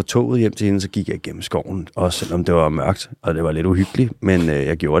jeg skulle få toget hjem til hende, så gik jeg igennem skoven, også selvom det var mørkt, og det var lidt uhyggeligt, men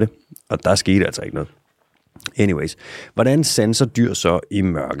jeg gjorde det, og der skete altså ikke noget. Anyways, hvordan sanser dyr så i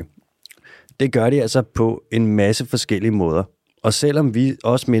mørke? Det gør de altså på en masse forskellige måder. Og selvom vi,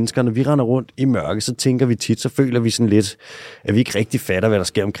 os mennesker, når vi render rundt i mørke, så tænker vi tit, så føler vi sådan lidt, at vi ikke rigtig fatter, hvad der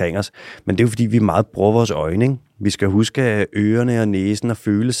sker omkring os. Men det er jo fordi, vi meget bruger vores øjne, ikke? Vi skal huske, at ørerne og næsen og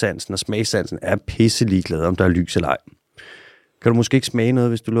følesansen og smagssansen er pisse ligeglade, om der er lys eller ej. Kan du måske ikke smage noget,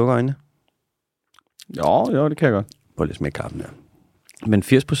 hvis du lukker øjnene? Jo, det kan jeg godt. Prøv lige at smage kaffen her. Men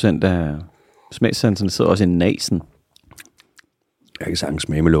 80% af smagssanserne sidder også i næsen. Jeg kan sagtens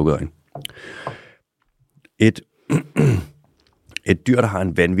smage med lukkede øjne. Et dyr, der har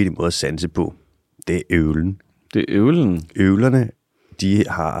en vanvittig måde at sanse på, det er øvlen. Det er øvlen? Øvlerne de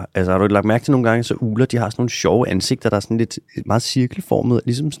har... Altså, har du lagt mærke til nogle gange, så ugler, de har sådan nogle sjove ansigter, der er sådan lidt meget cirkelformet,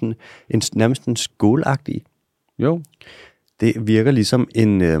 ligesom sådan nærmest en skålagtig. Jo. Det virker ligesom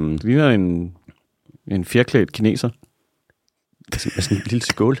en... Det ligner en fjerklædt kineser. Sådan en lille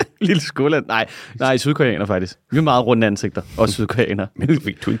skål. Lille skål. Nej, sydkoreaner faktisk. Vi er meget runde ansigter. Også sydkoreaner. Men du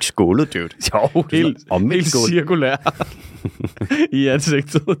er ikke skålet, dude. Jo, helt cirkulær i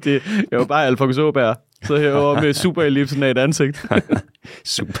ansigtet. Det er jo bare Alfons Åberg. Så herovre med superellipsen af et ansigt.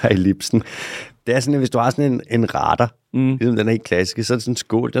 Superellipsen. Det er sådan, at hvis du har sådan en radar, ligesom den er helt klassiske, så er det sådan en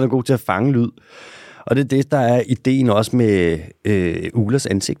skål. Den er god til at fange lyd. Og det er det, der er ideen også med uglers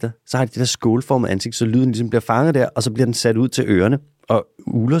ansigter. Så har de det der skålformede ansigt, så lyden ligesom bliver fanget der, og så bliver den sat ud til ørerne. Og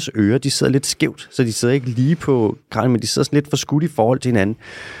uglers ører, de sidder lidt skævt, så de sidder ikke lige på kranen, men de sidder sådan lidt for skudt i forhold til hinanden.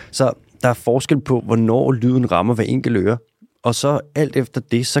 Så der er forskel på, hvornår lyden rammer hver enkelt øre. Og så alt efter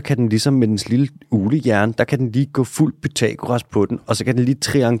det, så kan den ligesom med dens lille uglehjerne, der kan den lige gå fuld Pythagoras på den, og så kan den lige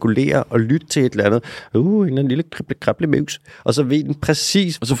triangulere og lytte til et eller andet. En eller anden lille krible mus. Og så ved den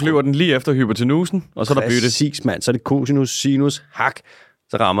præcis... Og så flyver den lige efter hypotenusen, og så er der bytte. Præcis, mand. Så er det cosinus, sinus, hak.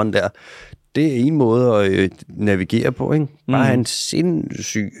 Så rammer den der. Det er en måde at navigere på, ikke? Bare have en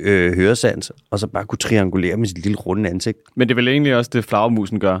sindssyg høresans, og så bare kunne triangulere med sit lille runde ansigt. Men det er vel egentlig også det,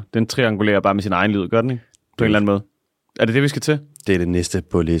 flagermusen gør. Den triangulerer bare med sin egen lyd, gør den ikke? På en eller anden måde. Er det det, vi skal til? Det er det næste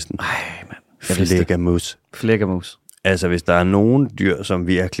på listen. Ej, mand. Flækkermus. Flækkermus. Altså, hvis der er nogen dyr, som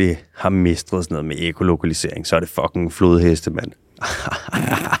virkelig har mestret sådan noget med ekolokalisering, så er det fucking flodheste, mand.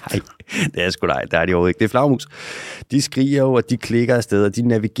 Det er sgu nej, der er de overhovedet ikke. Det er flagermus. De skriger jo, og de klikker afsted, og de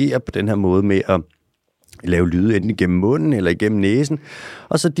navigerer på den her måde med at lave lyde enten igennem munden eller igennem næsen.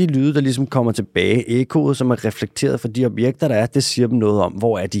 Og så de lyde, der ligesom kommer tilbage, ekkoet, som er reflekteret fra de objekter, der er, det siger dem noget om,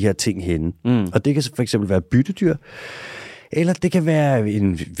 hvor er de her ting henne. Og det kan for eksempel være byttedyr, eller det kan være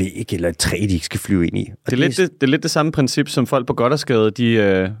en væg eller et træ, de ikke skal flyve ind i. Det er lidt det samme princip, som folk på Gothersgade,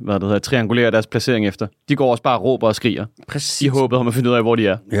 de triangulerer deres placering efter. De går også bare og råber og skriger. Præcis. De håber om at finde ud af, hvor de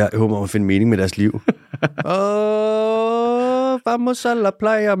er. Ja, jeg håber om at finde mening med deres liv. Vamos a la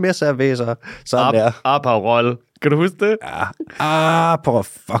playa med cerveza. Sådan der. Aparol. Kan du huske det? Ja.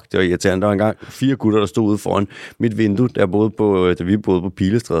 Fuck, det var irriterende. Der var engang 4 gutter, der stod ude foran mit vindue, da vi boede på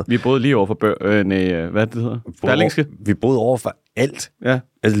Pilestræde. Vi boede lige over for hvad det hedder? Berlingske. Vi boede over for alt. Ja.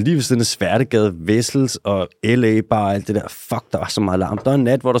 Altså lige ved siden af Sværtegade, Vessels og LA Bar og alt det der. Fuck, der var så meget larm. Der var en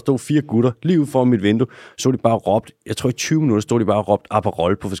nat, hvor der stod 4 gutter lige ude foran mit vindue. Så de bare råbt. Jeg tror i 20 minutter stod de bare og råbt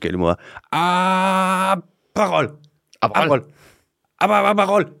Aperol på forskellige måder. Aperol. Aperol.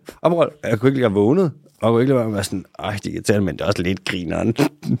 Aperol. Aperol. Jeg kunne ikke lide at vågne. Og jeg kunne ikke lade være sådan, det er irriterende, men det er også lidt grineren.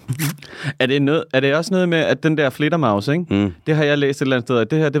 Er det også noget med, at den der flittermaus, ikke? Det har jeg læst et eller andet sted,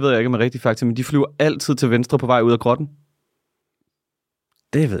 og det her, det ved jeg ikke med rigtig fakta, men de flyver altid til venstre på vej ud af grotten.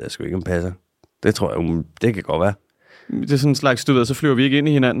 Det ved jeg sgu ikke, om passer. Det tror jeg, det kan godt være. Det er sådan en slags, du ved, så flyver vi ikke ind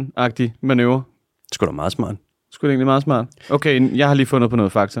i hinanden-agtig manøvre. Det skulle da meget smart. Det egentlig meget smart. Okay, jeg har lige fundet på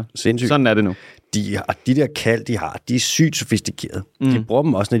noget fakta. Sindssygt. Sådan er det nu. De der kald, de er sygt sofistikerede. De bruger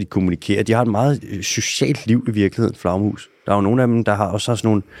dem også, når de kommunikerer. De har et meget socialt liv i virkeligheden, flagermus. Der er jo nogle af dem, der har også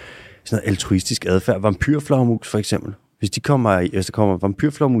sådan noget altruistisk adfærd. Vampyrflagermus for eksempel. Hvis der kommer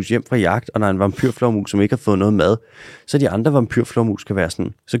vampyrflagermus hjem fra jagt, og der er en vampyrflagermus, som ikke har fået noget mad, så de andre vampyrflagermus kan være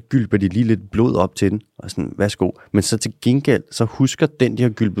sådan, så gylper de lige lidt blod op til den, og sådan, værsgo. Men så til gengæld, så husker den, de har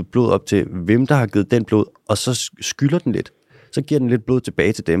gylpet blod op til, hvem der har givet den blod, og så skylder den lidt. Så giver den lidt blod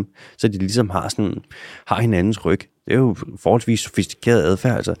tilbage til dem, så de ligesom har hinandens ryg. Det er jo forholdsvis sofistikeret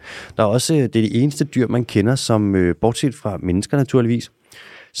adfærd. Altså. Der er også, det er de eneste dyr, man kender, som bortset fra mennesker naturligvis,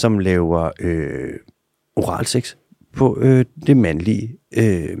 som laver oralsex på det mandlige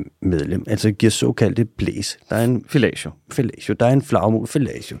medlem. Altså giver såkaldte blæs. Der er en fellatio. Der er en flagmus.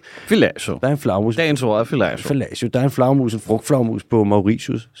 Fellatio. Der er en flagmus. Dagens ord er fellatio. Der er en flagmus, en frugtflagmus på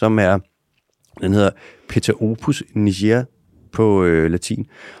Mauritius, som er, den hedder Pteropus niger på latin.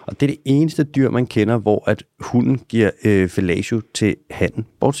 Og det er det eneste dyr, man kender, hvor at hunden giver fellatio til hannen,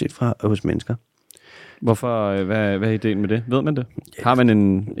 bortset fra hos mennesker. Hvorfor? Hvad er ideen med det? Ved man det? Har man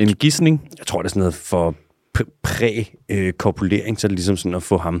en gidsning? Jeg tror, det er sådan noget for præ-korpulering, så er det ligesom sådan at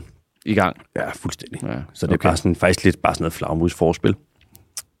få ham i gang. Ja, fuldstændig. Ja, så det er bare sådan, faktisk lidt bare sådan noget flagmus-forspil.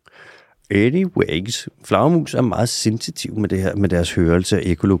 Anyways, flagermus er meget sensitiv med det her, med deres hørelse og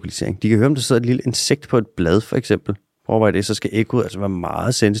ekolokalisering. De kan høre, om der sidder et lille insekt på et blad, for eksempel. Prøv det, så skal ekkoet altså være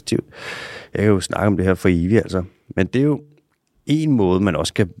meget sensitivt. Jeg kan jo snakke om det her for evigt, altså. Men det er jo en måde, man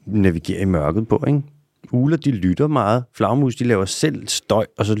også kan navigere i mørket på, ikke? Ugler, de lytter meget. Flagermus, de laver selv støj,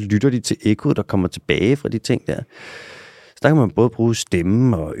 og så lytter de til ekkoet, der kommer tilbage fra de ting der. Så der kan man både bruge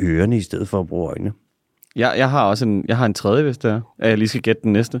stemmen og ørerne, i stedet for at bruge øjnene. Jeg har en tredje, hvis det er. At jeg lige skal gætte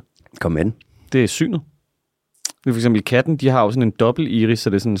den næste. Kom med den. Det er synet. For eksempel katten, de har jo sådan en dobbelt iris, så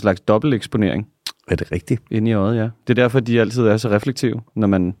det er sådan en slags dobbelt eksponering. Er det rigtigt? Inde i øjet, ja. Det er derfor, de altid er så reflektive, når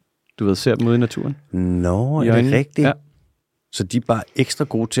man, ser dem ude i naturen. Nå, er det rigtigt? Ja. Så de er bare ekstra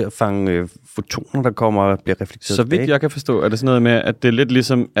gode til at fange fotoner, der kommer og bliver reflekteret. Så vidt jeg kan forstå, er det sådan noget med, at det er lidt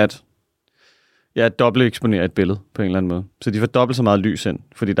ligesom, at dobbelt eksponerer et billede på en eller anden måde. Så de får dobbelt så meget lys ind,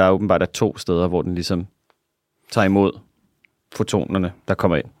 fordi der er åbenbart 2 steder, hvor den ligesom tager imod fotonerne, der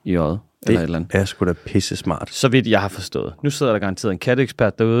kommer ind i øjet. Det er sgu da pisse smart. Så vidt jeg har forstået. Nu sidder der garanteret en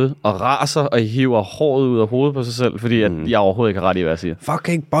katteekspert derude og raser og hiver håret ud af hovedet på sig selv, fordi at jeg overhovedet ikke har ret i, hvad jeg siger.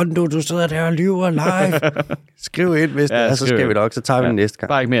 Fucking Bondo, du sidder der og lyver live. Skriv ind, hvis det er, så skal vi nok, så tager vi den næste gang.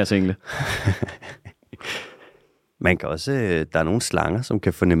 Bare ikke mere single. Man kan også, der er nogle slanger, som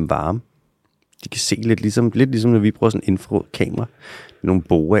kan fornemme varme. De kan se lidt ligesom når vi bruger sådan en infrarød-kamera. Nogle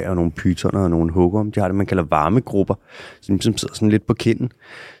boaer og nogle pytoner og nogle hugorm. De har det, man kalder varmegrupper, som sidder sådan lidt på kinden,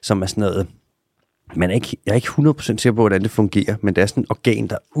 som er sådan noget. Jeg er ikke 100% sikker på, hvordan det fungerer, men det er sådan et organ,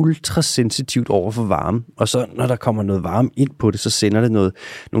 der er ultrasensitivt over for varme. Og så når der kommer noget varme ind på det, så sender det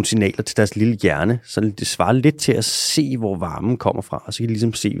nogle signaler til deres lille hjerne, så det svarer lidt til at se, hvor varmen kommer fra. Og så kan de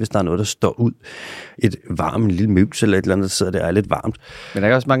ligesom se, hvis der er noget, der står ud. En lille mus eller et eller andet, der sidder der og er lidt varmt. Men der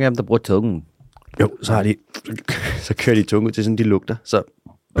er også mange af dem, der bruger tungen. Jo, så kører de tunge ud til sådan, de lugter. Så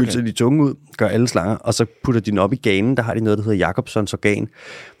pølser de tunge ud, gør alle slanger, og så putter de den op i ganen. Der har de noget, der hedder Jacobsons organ,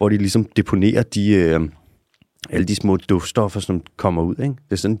 hvor de ligesom deponerer alle de små duftstoffer, som kommer ud. Ikke?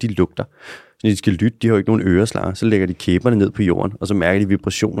 Det er sådan, de lugter. Så de skal lytte, de har jo ikke nogen øreslanger. Så lægger de kæberne ned på jorden, og så mærker de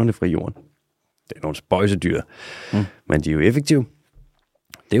vibrationerne fra jorden. Det er nogle spøjsedyr, men de er jo effektive.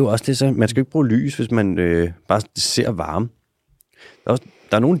 Det er jo også det, så man skal ikke bruge lys, hvis man bare ser varme. Der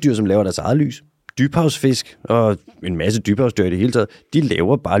er nogle dyr, som laver deres eget lys. Dybhavsfisk og en masse dybhavsdyr i det hele taget, de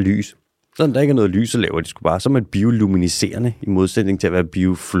laver bare lys. Så når der ikke er noget lys, så laver de sgu bare. Så er man bioluminiserende i modsætning til at være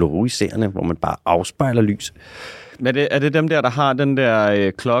biofluoriserende, hvor man bare afspejler lys. Er det dem der har den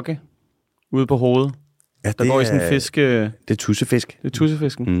der klokke ude på hovedet? Ja, der går i sådan en fisk... Det er tussefisk. Det er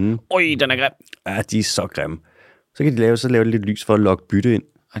tussefisken? Oj, den er grim. Ja, de er så grimme. Så kan de lave lidt lys for at lokke bytte ind.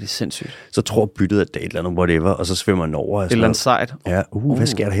 Det er sindssygt. Så tror byttet, at det er et eller andet whatever, og så svømmer den over. Et eller andet sejt. Ja, hvad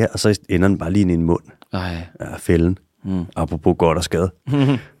sker der her? Og så ender den bare lige i en mund. Ja, fælden. Apropos godt og skade.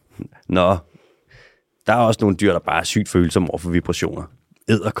 Nå, der er også nogle dyr, der bare er sygt følsomme over for vibrationer.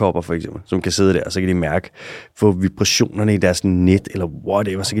 Edderkopper for eksempel, som kan sidde der, så kan de mærke få vibrationerne i deres net, eller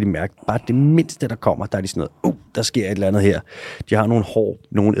whatever, så kan de mærke bare det mindste, der kommer, der er de sådan noget, der sker et eller andet her. De har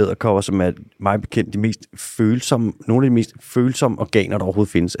nogle edderkopper, som er meget bekendt nogle af de mest følsomme organer, der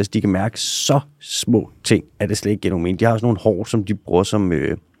overhovedet findes. Altså, de kan mærke så små ting, at det slet ikke giver nogen mening. De har også nogle hår, som de bruger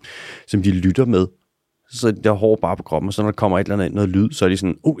som de lytter med. Så der er hår bare på kroppen, og så når der kommer et eller andet noget lyd, så er de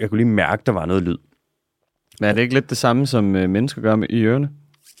sådan, jeg kunne lige mærke, der var noget lyd. Men er det ikke lidt det samme, som mennesker gør i ørerne?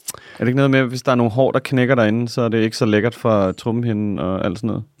 Er det ikke noget med, hvis der er nogle hår, der knækker derinde, så er det ikke så lækkert for trommehinden og alt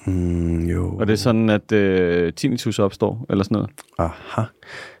sådan noget? Jo. Og det er sådan, at tinnitus opstår, eller sådan noget? Aha.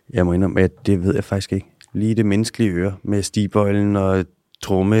 Jeg må indrømme, at det ved jeg faktisk ikke. Lige det menneskelige øre med stigbøjlen og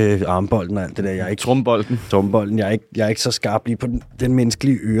armbolden og alt det der. Jeg er ikke trombolden. Jeg er ikke så skarp lige på den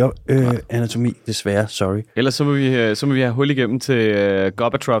menneskelige anatomi, desværre. Sorry. Ellers så må vi have hul igennem til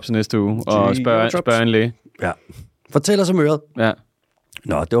Gobbatrops næste uge og spørge en læge. Ja. Fortæl os om øret. Ja.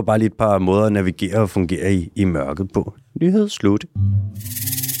 Nå, det var bare lige et par måder at navigere og fungere i mørket på. Nyhed slut.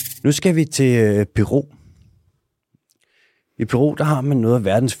 Nu skal vi til Peru. I Peru, der har man noget af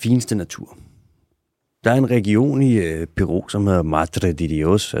verdens fineste natur. Der er en region i Peru, som hedder Madre de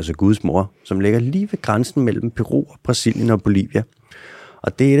Dios, altså Guds mor, som ligger lige ved grænsen mellem Peru og Brasilien og Bolivia.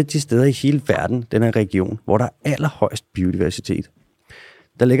 Og det er et af de steder i hele verden, den her region, hvor der er allerhøjst biodiversitet.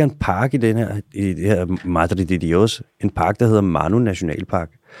 Der ligger en park i det her Madre de Dios, en park, der hedder Manu Nationalpark.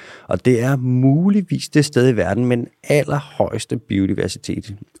 Og det er muligvis det sted i verden med den allerhøjeste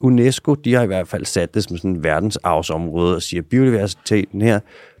biodiversitet. UNESCO, de har i hvert fald sat det som sådan en verdensarvsområde og siger, biodiversiteten her,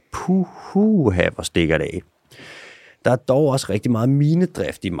 hvor stikker det af. Der er dog også rigtig meget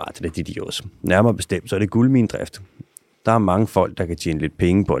minedrift i Madre de Dios. Nærmere bestemt, så er det guldminedrift. Der er mange folk, der kan tjene lidt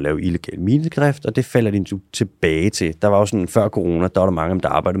penge på at lave illegal minedrift, og det falder de tilbage til. Der var jo sådan, før corona, der var der mange, der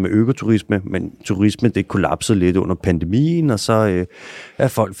arbejdede med økoturisme, men turisme, det kollapsede lidt under pandemien, og så er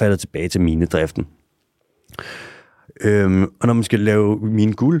folk faldet tilbage til minedriften. Og når man skal lave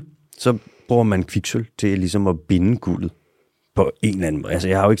mineguld, så bruger man kviksølv til ligesom at binde guldet på en eller anden måde. Altså,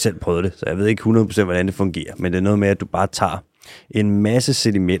 jeg har jo ikke selv prøvet det, så jeg ved ikke 100% hvordan det fungerer, men det er noget med, at du bare tager en masse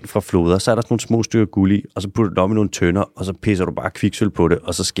sediment fra floder, så er der sådan nogle små stykker guld i, og så putter du det om i nogle tønder, og så pisser du bare kviksølv på det,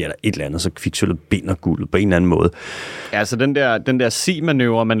 og så sker der et eller andet, så kviksølvet binder guldet på en eller anden måde. Ja, altså den der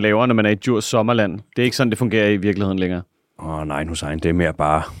si-manøvre, man laver, når man er i Djurs sommerland, det er ikke sådan, det fungerer i virkeligheden længere. Nej, Hussein, det er mere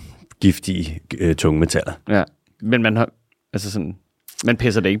bare giftige tungmetaller. Ja. Men man har, altså sådan, man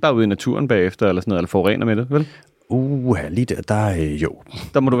pisser det ikke bare ud i naturen bagefter, eller sådan noget, eller forurener med det, vel? Lige der jo.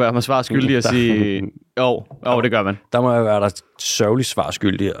 Der må du være med svar skyldig at sige, jo, det gør man. Der må jeg være der sørgelig svar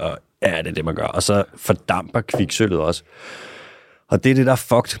skyldig, og ja, det er det, man gør. Og så fordamper kviksølvet også. Og det er det, der er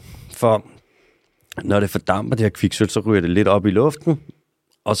fucked, for når det fordamper det her kviksøl, så ryger det lidt op i luften,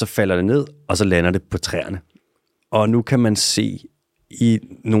 og så falder det ned, og så lander det på træerne. Og nu kan man se i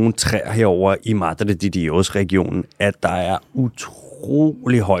nogle træer herover i Madre de Dios-regionen, at der er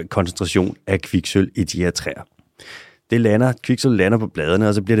utrolig høj koncentration af kviksøl i de her træer. Kviksøl lander på bladene,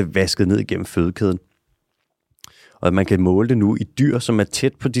 og så bliver det vasket ned igennem fødekæden. Og man kan måle det nu i dyr, som er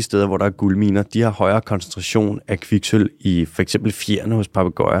tæt på de steder, hvor der er guldminer. De har højere koncentration af kviksøl i for eksempel fjerne hos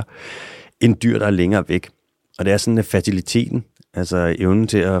papegøjer, end dyr, der er længere væk. Og det er sådan, at fertiliteten, altså evnen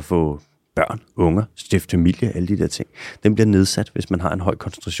til at få børn, unger, stifte familie, alle de der ting, den bliver nedsat, hvis man har en høj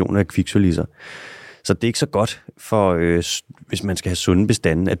koncentration af kviksøl i sig. Så det er ikke så godt for, hvis man skal have sunde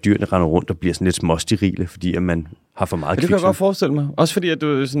bestande, at dyrene render rundt og bliver sådan lidt småsterile, fordi at man har for meget kviksøl. Det kan jeg godt forestille mig. Også fordi, at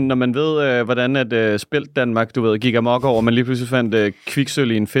du, sådan, når man ved, hvordan at Spelt Danmark, du ved, gik amok over, og man lige pludselig fandt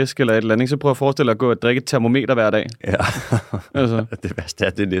kviksøl i en fisk eller et eller andet, så prøv at forestille dig at gå og drikke et termometer hver dag. Ja, altså. Det værste er,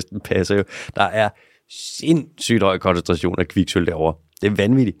 at det næsten passer jo. Der er sindssygt høj koncentration af kviksøl derovre. Det er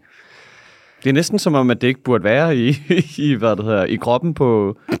vanvittigt. Det er næsten som om, at det ikke burde være i kroppen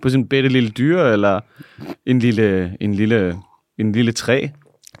på sådan en bitte lille dyr, eller en lille træ.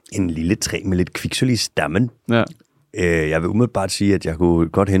 En lille træ med lidt kviksøl i stammen. Ja. Jeg vil umiddelbart sige, at jeg kunne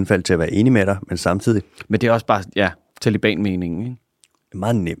godt henfalde til at være enig med dig, men samtidig... Men det er også bare, Taliban-meningen, ikke?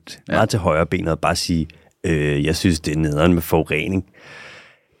 Meget nemt. Meget til højre benet at bare sige, jeg synes, det er nederen med forurening.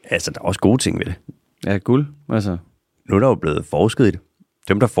 Altså, der er også gode ting ved det. Ja, guld. Altså. Nu er der jo blevet forsket i det.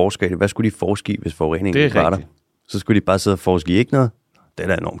 Dem, der forsker i det, hvad skulle de forske i, hvis forureningen ikke var der? Så skulle de bare sidde og forske i ikke noget. Det er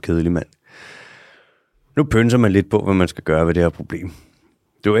da enormt kedeligt, mand. Nu pønser man lidt på, hvad man skal gøre ved det her problem.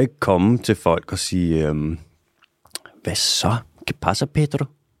 Du vil ikke komme til folk og sige, hvad så? ¿Qué pasa, Pedro?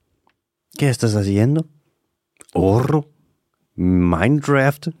 ¿Qué estás haciendo? Oro?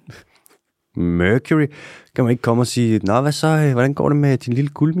 Minecraft? Mercury? Kan man ikke komme og sige, nå, hvad så? Hvordan går det med din lille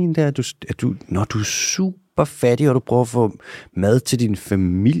guldmine der? Du er super fattig, og du prøver at få mad til din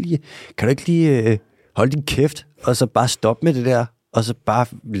familie. Kan du ikke lige holde din kæft, og så bare stoppe med det der, og så bare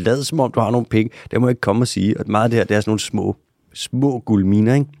lade som om, du har nogle penge? Det må jeg ikke komme og sige. Og meget af det her, det er sådan nogle små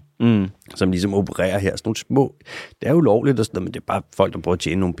guldminer, ikke? Mm. Som ligesom opererer her. Sådan nogle små. Det er ulovligt og sådan noget, men det er bare folk, der prøver at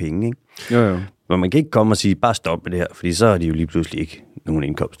tjene nogle penge, ikke? Jo. Men man kan ikke komme og sige, bare stop med det her, fordi så er de jo lige pludselig ikke nogen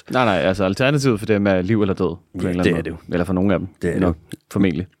indkomst. Nej, altså alternativet for dem er liv eller død. Ja, det er det jo. Eller for nogle af dem. Det er nok,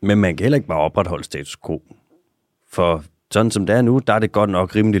 formentlig. Men man kan heller ikke bare opretholde status quo. For sådan som det er nu, der er det godt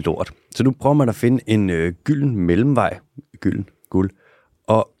nok rimelig lort. Så nu prøver man at finde en gylden mellemvej, guld,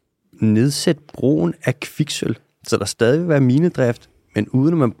 og nedsætte brugen af kviksøl, så der stadig vil være minedrift, men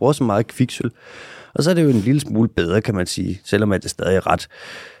uden at man bruger så meget kviksøl. Og så er det jo en lille smule bedre, kan man sige, selvom at det stadig er ret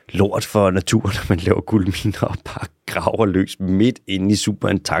lort for naturen, når man laver guldminer og bare graver løs midt inde i super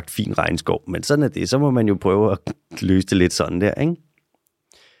intakt fin regnskov. Men sådan er det, så må man jo prøve at løse det lidt sådan der, ikke?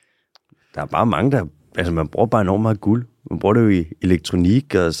 Der er bare mange, der... Altså, man bruger bare enormt meget guld. Man bruger det jo i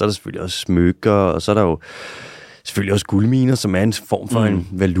elektronik, og så er der selvfølgelig også smykker, og så er der jo selvfølgelig også guldminer, som er en form for en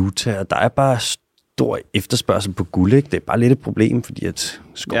valuta, og der er bare stor efterspørgsel på guld, ikke? Det er bare lidt et problem, fordi at...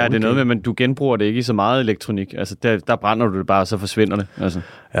 Ja, det er noget med, at du genbruger det ikke i så meget elektronik. Altså, der brænder du det bare, og så forsvinder det. Altså.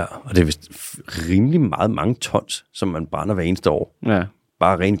 Ja, og det er vist rimelig mange tons, som man brænder hver eneste år. Ja.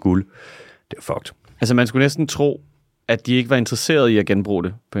 Bare ren guld. Det er fucked. Altså, man skulle næsten tro, at de ikke var interesserede i at genbruge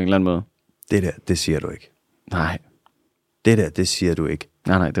det på en eller anden måde. Det siger du ikke. Nej. Det siger du ikke.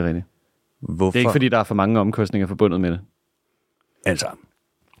 Nej, det er rigtigt. Hvorfor? Det er ikke, fordi der er for mange omkostninger forbundet med det. Altså.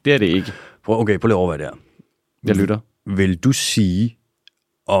 Det er det ikke. Prøv lige at overveje det her. Jeg lytter. Vil du sige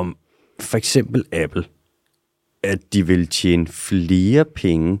om for eksempel Apple, at de vil tjene flere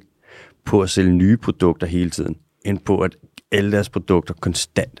penge på at sælge nye produkter hele tiden, end på at alle deres produkter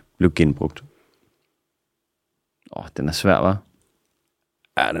konstant blev genbrugt? Den er svær, hva'?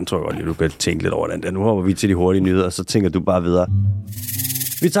 Ja, den tror jeg godt lige, du kan tænke lidt over den der. Nu hopper vi til de hurtige nyheder, og så tænker du bare videre.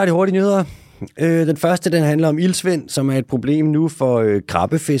 Vi tager de hurtige nyheder. Den første, den handler om iltsvind, som er et problem nu for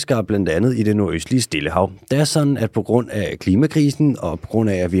krabbefiskere, blandt andet i det nordøstlige Stillehav. Det er sådan, at på grund af klimakrisen, og på grund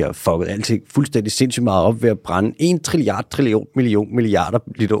af, at vi har fucket alting fuldstændig sindssygt meget op ved at brænde 1 milliarder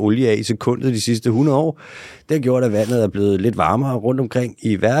liter olie af i sekundet de sidste 100 år, det har gjort, at vandet er blevet lidt varmere rundt omkring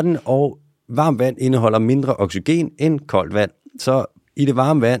i verden, og varmt vand indeholder mindre oxygen end koldt vand. Så i det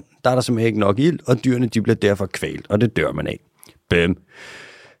varme vand, der er der simpelthen ikke nok ilt, og dyrene de bliver derfor kvalt, og det dør man af. Bøm.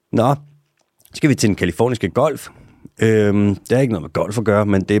 Nå, skal vi til den kaliforniske golf. Det er ikke noget med golf at gøre,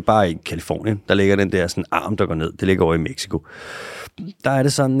 men det er bare i Kalifornien. Der ligger den der sådan arm, der går ned. Det ligger over i Mexico. Der er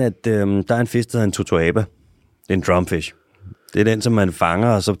det sådan, at der er en fisk, der hedder en totoaba. Det er en drumfish. Det er den, som man fanger,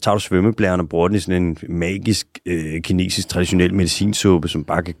 og så tager du svømmeblæren og bruger den i sådan en magisk, kinesisk, traditionel medicinsuppe, som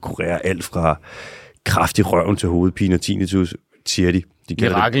bare kan kurere alt fra kraftig røven til hovedpine og tinnitus, siger de.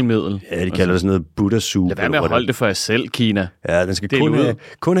 Mirakelmiddel. Ja, de kalder det sådan noget Buddha-soup. Lad være med at holde det for jer selv, Kina. Ja, den skal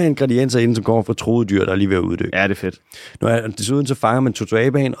kun have ingredienser inden, som kommer fra troede dyr, der er lige ved at uddø. Ja, det er fedt. Desuden så fanger man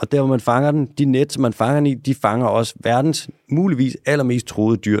totoabaen, og der hvor man fanger den, de net, som man fanger den i, de fanger også verdens muligvis allermest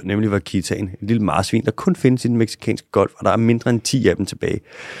troede dyr, nemlig vaquitaen. En lille marsvin, der kun findes i den mexikanske golf, og der er mindre end 10 af dem tilbage.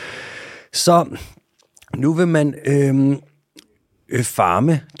 Så nu vil man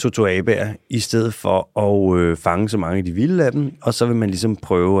farme totoabaer, i stedet for at fange så mange af de vilde af dem, og så vil man ligesom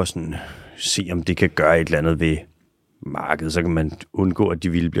prøve at sådan, se, om det kan gøre et eller andet ved markedet, så kan man undgå, at de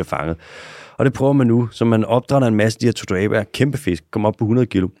vilde bliver fanget. Og det prøver man nu, så man opdrætter en masse af de her totoabaer, kæmpe fisk, kommer op på 100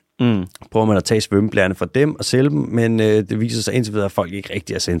 kilo. Prøver man at tage svømmeblærerne fra dem og sælge dem, men det viser sig indtil videre, at folk ikke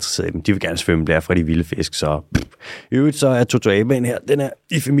rigtig er så interesserede i dem. De vil gerne svømmeblærer fra de vilde fisk, så i øvrigt så er totoabaen her, den er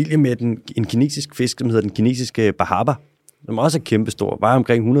i familie med en kinesisk fisk, som hedder den kinesiske bahaba, som også er kæmpestor, vejer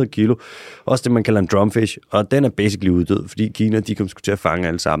omkring 100 kilo. Også det, man kalder en drumfish, og den er basically uddød, fordi Kina, de kom sgu til at fange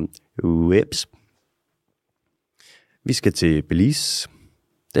alle sammen. Ups. Vi skal til Belize.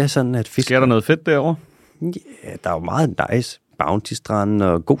 Det er sådan, at fisk... Sker der noget fedt derovre? Ja, der er jo meget nice. Bounty-stranden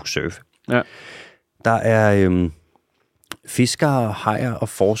og god surf. Ja. Der er fiskere, hajer og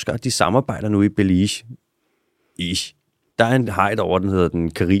forskere, de samarbejder nu i Belize. Der er en haj derovre, den hedder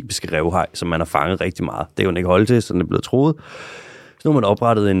den karibiske revhaj, som man har fanget rigtig meget. Det er jo ikke holdt til, så den er blevet troet. Så nu har man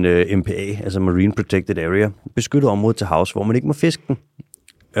oprettet en MPA, altså Marine Protected Area, beskyttet område til havs, hvor man ikke må fiske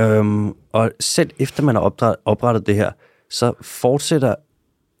den. Og selv efter man har oprettet det her, så fortsætter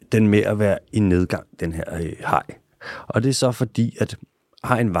den med at være i nedgang, den her haj. Og det er så fordi, at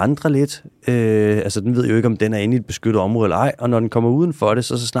hajen vandrer lidt. Altså, den ved jo ikke, om den er inde i et beskyttet område eller ej. Og når den kommer uden for det,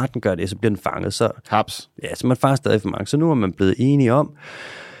 så snart den gør det, så bliver den fanget. Så, haps. Ja, så man fanger stadig for mange. Så nu er man blevet enige om,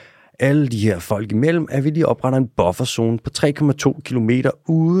 alle de her folk imellem, at vi lige opretter en bufferzone på 3,2 kilometer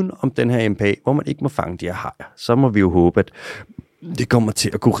uden om den her MPA, hvor man ikke må fange de her hajer. Så må vi jo håbe, at det kommer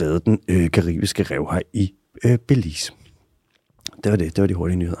til at kunne redde den karibiske revhaj i Belize. Det var det. Det var de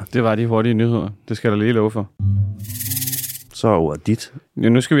hurtige nyheder. Det var de hurtige nyheder. Det skal jeg da lige love for. Så er ordet dit. Ja,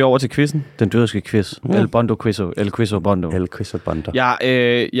 nu skal vi over til quizzen. Den døderske quiz. El Bondo Quizzo. El Quizzo Bondo. El Quizzo Bondo.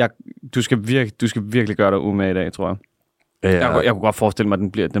 Ja, du skal virkelig gøre dig umage i dag, tror jeg. Jeg kunne godt forestille mig,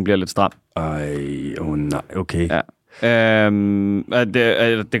 at den bliver lidt stram. Nej, okay. Ja.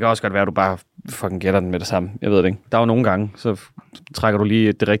 Det kan også godt være, at du bare fucking gætter den med det samme. Jeg ved det ikke. Der er jo nogle gange, så trækker du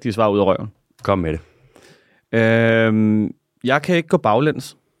lige det rigtige svar ud af røven. Kom med det. Jeg kan ikke gå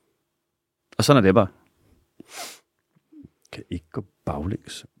baglæns. Og sådan er det bare. Kan ikke gå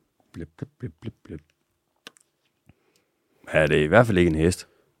baglæns. Blip, blip, blip, blip, blip. Ja, det er i hvert fald ikke en hest.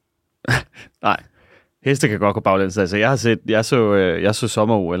 Nej. Heste kan godt gå baglæns. Altså, jeg så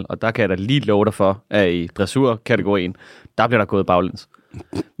sommer-OL, og der kan jeg da lige love dig for, at i dressur-kategorien, der bliver der gået baglæns.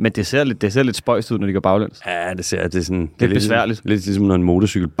 Men det ser lidt spøjst ud, når de går baglæns. Ja, det er sådan... Det er besværligt. Lidt ligesom når en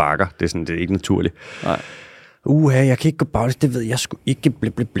motorcykel bakker. Det er ikke naturligt. Nej. Jeg kan ikke gå baglæns. Det ved jeg sgu ikke.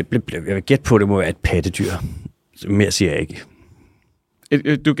 Blip, blip, blip, blip. Jeg vil gætte på, det må være et pattedyr. Mere siger jeg ikke.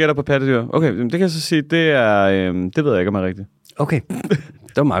 Du gætter på pattedyr? Okay, det kan jeg så sige, det ved jeg ikke, om er rigtigt. Okay,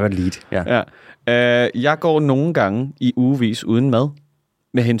 det var meget godt lead. Ja. Jeg går nogle gange i ugevis uden mad.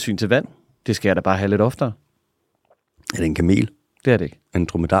 Med hensyn til vand. Det skal jeg da bare have lidt oftere. Er det en kamel? Det er det ikke. En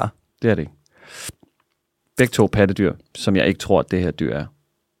dromedar? Det er det ikke. Begge to pattedyr, som jeg ikke tror, at det her dyr er.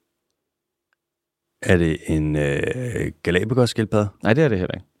 Er det en Galapagos-skildpadde? Nej, det er det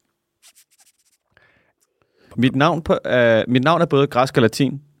heller ikke. Mit navn er både græsk og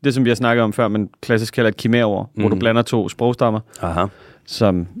latin. Det, som vi har snakket om før, men klassisk kalder et kimærord, hvor du blander to sprogstammer. Aha.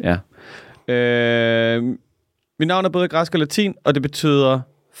 Som, ja. Mit navn er både græsk og latin, og det betyder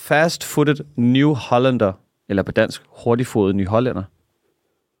fast-footed New Hollander, eller på dansk, hurtigfodet Ny Hollænder.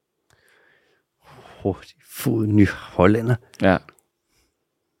 Hurtigfodet Ny Hollænder? Ja.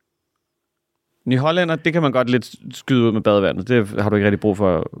 Ny Hollænder, det kan man godt lidt skyde ud med badevandet. Det har du ikke rigtig brug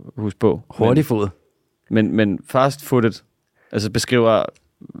for at huske på. Hurtigfodet? Men fast-footed, altså beskriver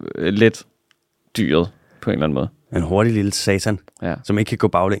lidt dyret på en eller anden måde. En hurtig lille satan, som ikke kan gå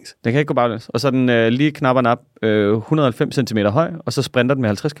baglæns. Den kan ikke gå baglæns. Og så er den lige knapper nap 190 cm høj, og så sprinter den med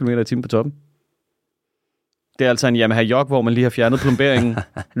 50 km i timen på toppen. Det er altså en Yamaha Jog, hvor man lige har fjernet plomberingen.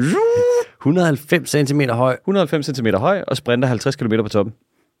 190 cm høj? 190 cm høj, og sprinter 50 km på toppen.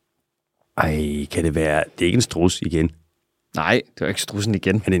 Ej, kan det være... Det er ikke en strus igen. Nej, det er ikke strussen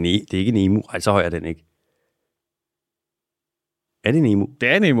igen. Det er ikke en emu. Ej, så høj er den ikke. Er det en emu? Det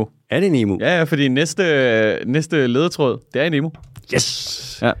er en emu. Er det en emu? Ja, fordi næste ledetråd, det er en emu.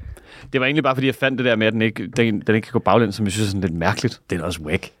 Yes! Ja. Det var egentlig bare, fordi jeg fandt det der med, at den ikke kan gå baglæns, som jeg synes er sådan lidt mærkeligt. Det er også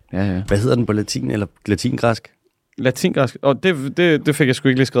whack. Ja. Hvad hedder den på latin eller latingræsk? Latingræsk. Og det fik jeg sgu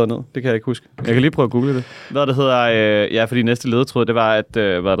ikke lige skrevet ned. Det kan jeg ikke huske. Jeg kan lige prøve at google det. Hvad det hedder, fordi næste ledetråd, det var, at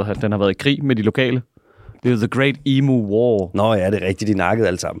den har været i krig med de lokale. Det er The Great Emu War. Nå ja, det er rigtigt, de nakkede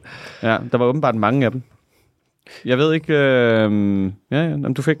alle sammen. Ja, der var åbenbart mange af dem. Jeg ved ikke...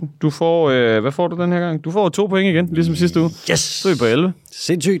 du fik den. Du får... hvad får du den her gang? Du får 2 point igen, ligesom sidste uge. Yes! Så er vi på 11.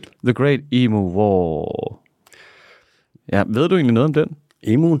 Sindssygt. The Great Emu War. Ja, ved du egentlig noget om den?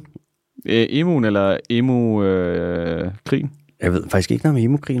 Emuen? Emuen eller emu-krigen? Jeg ved faktisk ikke noget om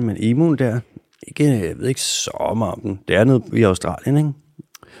emukrigen, men emuen der... Jeg ved ikke så meget om den. Det er noget i Australien, ikke?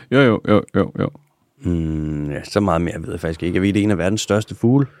 Jo. Ja, så meget mere ved jeg faktisk ikke. Jeg ved, det er en af verdens største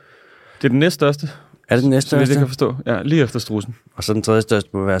fugle. Det er den næststørste. Er det den næststørste? Så det kan forstå. Ja, lige efter strudsen. Og så den tredje største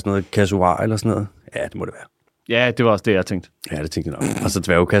må være sådan noget kasuar eller sådan noget. Ja, det må det være. Ja, det var også det, jeg tænkte. Ja, det tænkte jeg nok. Og så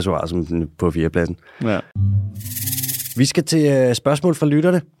dværgkasuar som den på 4. pladsen. Ja. Vi skal til spørgsmål fra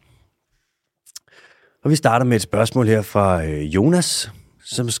lytterne. Og vi starter med et spørgsmål her fra Jonas,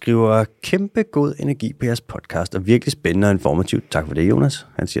 som skriver, kæmpe god energi på jeres podcast, og virkelig spændende og informativt. Tak for det, Jonas.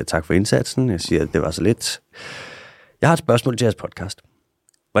 Han siger tak for indsatsen. Jeg siger, at det var så lidt. Jeg har et spørgsmål til jeres podcast.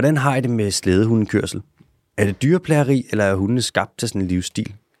 Hvordan har I det med slædehundekørsel? Er det dyreplageri, eller er hundene skabt til sådan en livsstil?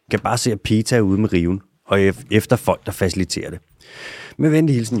 Jeg kan bare se, at PETA er ude med riven, og efter folk, der faciliterer det. Med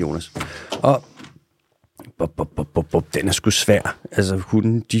venlig hilsen, Jonas. Og den er sgu svær. Altså,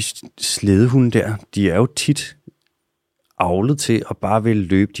 de slædehunde der, de er jo tit avlet til at bare vil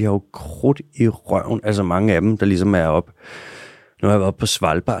løbe. De har jo krudt i røven. Altså mange af dem, der ligesom er op. Nu har jeg været på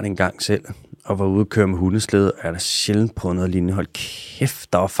Svalbard en gang selv, og var ude at køre med hundeslæde, og jeg har sjældent prøvet noget lignende. Hold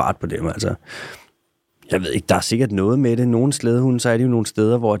kæft, der var fart på dem, altså. Jeg ved ikke, der er sikkert noget med det. Nogle slædehunde, så er de jo nogle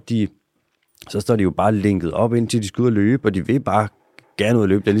steder, hvor så står de jo bare linket op, indtil de skal ud og løbe, og de vil bare gerne ud og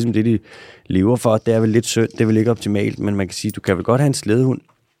løbe. Det er ligesom det, de lever for. Det er vel lidt synd, det er vel ikke optimalt, men man kan sige, du kan vel godt have en slædehund,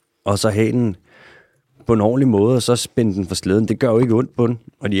 og så have den på en ordentlig måde, og så spænde den for slæden. Det gør jo ikke ondt på den,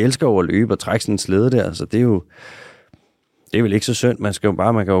 og de elsker jo at løbe og trække sådan en slæde der, så det er vel ikke så synd. Man skal jo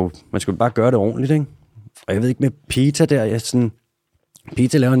bare gøre det ordentligt, ikke? Og jeg ved ikke med PETA der,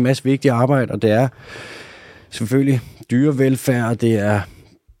 PETA laver en masse vigtigt arbejde, og det er selvfølgelig dyrevelfærd, og det er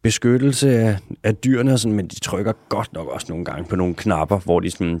beskyttelse af dyrene, og sådan, men de trykker godt nok også nogle gange på nogle knapper, hvor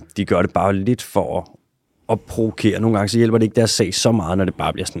de gør det bare lidt for at provokere. Nogle gange så hjælper det ikke deres sag så meget, når det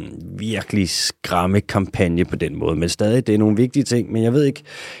bare bliver sådan en virkelig skræmmekampagne på den måde. Men stadig, det er nogle vigtige ting, men jeg ved ikke,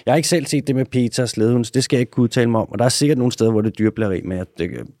 jeg har ikke selv set det med PETA og slædehunds, det skal jeg ikke kunne udtale mig om, og der er sikkert nogle steder, hvor det er dyreplageri, men jeg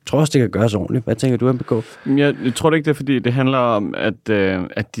tror også, det kan gøres ordentligt. Hvad tænker du, MPK? Jeg tror det ikke, det er, fordi det handler om, at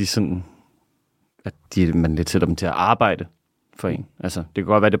man lidt sætter dem til at arbejde for en. Altså, det kan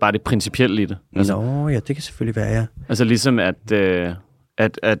godt være, det er bare det principielle i det. Altså, Nå, ja, det kan selvfølgelig være, ja. Altså ligesom, at der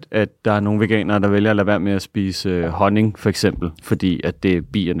er nogle veganere, der vælger at lade være med at spise honning, for eksempel, fordi at det er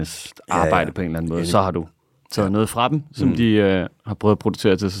biernes arbejde på en eller anden måde. Så har du taget noget fra dem, som de har prøvet at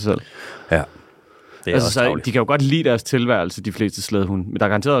producere til sig selv. Ja. Det er altså, så de kan jo godt lide deres tilværelse, de fleste slædehunde, men der er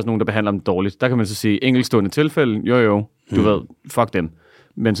garanteret også nogen, der behandler dem dårligt. Der kan man så sige, enkeltstående tilfælde, jo, du ved, fuck dem.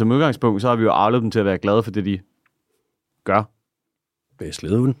 Men som udgangspunkt, så har vi jo avlet dem til at være glade for det, de gør. Det er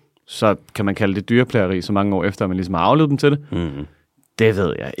slædehunde. Så kan man kalde det dyreplageri så mange år efter, at man ligesom har avlet dem til det. Mm. Det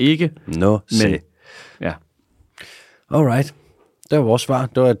ved jeg ikke. Men ja. Alright. Det var vores svar.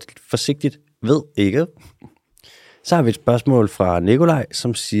 Det var et forsigtigt ved ikke. Så har vi et spørgsmål fra Nikolaj,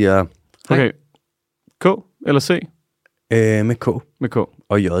 som siger... Okay. K eller C? Med K. Med K.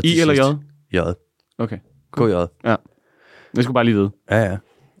 Og J. I eller J? J. Okay. KJ. Ja. Jeg skulle bare lige vide. Ja.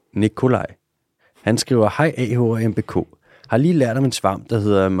 Nikolaj. Han skriver, hej AH og MBK. Har lige lært om en svamp, der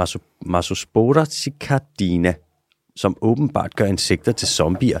hedder Masospora cicadina, som åbenbart gør insekter til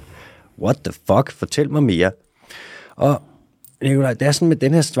zombier. What the fuck? Fortæl mig mere. Og Nikolaj, det er sådan med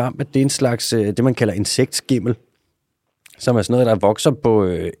den her svamp, at det er en slags, det man kalder insektskimmel, som er sådan noget, der vokser på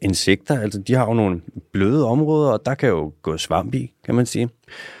insekter. Altså, de har jo nogle bløde områder, og der kan jo gå svamp i, kan man sige.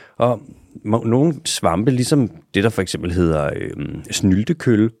 Og nogle svampe, ligesom det, der for eksempel hedder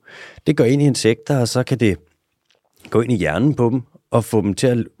snyltekølle, det går ind i insekter, og så kan det gå ind i hjernen på dem, og få dem til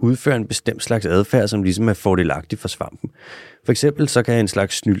at udføre en bestemt slags adfærd, som ligesom er fordelagtig for svampen. For eksempel så kan en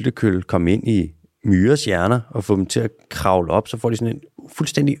slags snyltekølle komme ind i myrers hjerner og få dem til at kravle op, så får de sådan en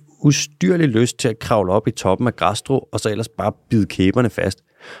fuldstændig ustyrlig lyst til at kravle op i toppen af græsstrå, og så ellers bare bide kæberne fast.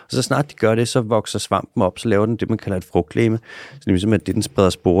 Og så snart de gør det, så vokser svampen op, så laver den det, man kalder et frugtlegeme. Så det er ligesom, at det, den spreder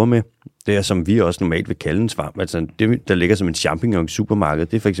sporer med, det er, som vi også normalt vil kalde en svamp. Altså det, der ligger som en champignon i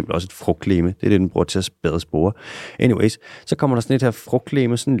supermarkedet, det er for eksempel også et frugtlegeme. Det er det, den bruger til at sprede sporer. Anyways, så kommer der sådan et her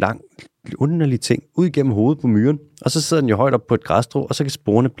frugtlegeme, sådan en lang, underlig ting, ud igennem hovedet på myren, og så sidder den jo højt op på et græsstrå, og så kan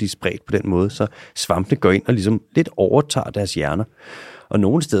sporene blive spredt på den måde, så svampene går ind og ligesom lidt overtager deres hjerner. Og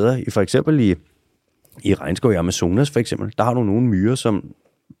nogle steder, for eksempel i regnskov i Amazonas for eksempel, der har du nogle myrer, som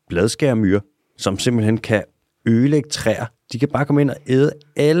bladskæremyrer, som simpelthen kan ødelægge træer. De kan bare komme ind og æde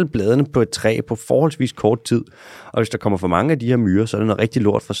alle bladene på et træ på forholdsvis kort tid. Og hvis der kommer for mange af de her myrer, så er det noget rigtig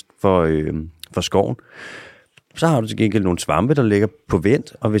lort for skoven. Så har du til gengæld nogle svampe, der ligger på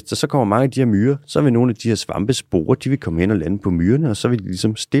vent, og hvis der så kommer mange af de her myrer, så vil nogle af de her svampesporer, de vil komme hen og lande på myrerne, og så vil de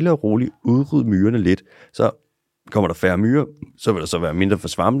ligesom stille og roligt udrydde myrerne lidt. Så kommer der færre myrer, så vil der så være mindre for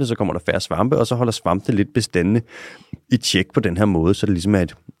svampene, så kommer der færre svampe, og så holder svampene lidt bestandende i tjek på den her måde, så det ligesom er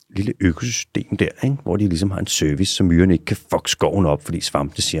et lille økosystem der, ikke? Hvor de ligesom har en service, så myrerne ikke kan fuck skoven op, fordi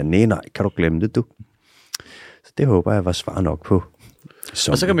svampene siger, nej, kan du glemme det, du? Så det håber jeg var svar nok på.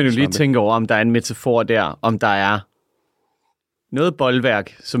 Og så kan man jo lige tænke over, om der er en metafor der, om der er noget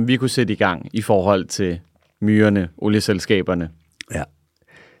boldværk, som vi kunne sætte i gang i forhold til myrerne, olieselskaberne. Ja,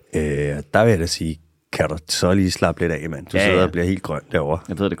 der vil jeg da sige, kan du så lige slappe lidt af, mand? Du sidder og bliver helt grøn derovre.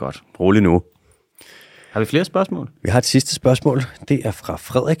 Jeg ved det godt. Rolig nu. Har vi flere spørgsmål? Vi har et sidste spørgsmål. Det er fra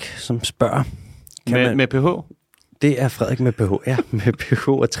Frederik, som spørger. Med PH? Det er Frederik med PH. Ja, med PH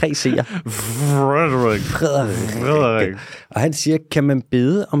og 3 C'er. Frederik. Og han siger, kan man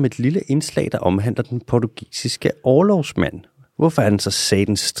bede om et lille indslag, der omhandler den portugisiske orlogsmand? Hvorfor er den så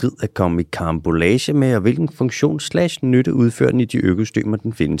satans strid at komme i karambolage med, og hvilken funktion/nytte udfører den i de økosystemer,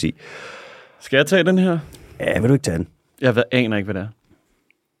 den findes i? Skal jeg tage den her? Ja, vil du ikke tage den? Jeg aner ikke, hvad det er.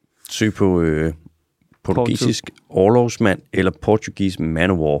 Søg på portugisisk orlogsmand eller Portuguese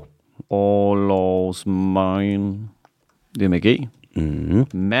man of war. Orlogsmand. Det er med G. Mm-hmm.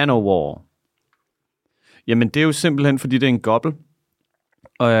 Man of war. Jamen, det er jo simpelthen, fordi det er en gobbel,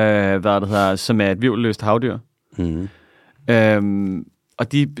 som er et hvirvelløst havdyr. Mm-hmm.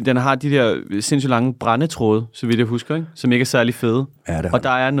 Og den har de der sindssygt lange brændetråde, så vidt jeg husker, ikke? Som ikke er særlig fede. Ja, og der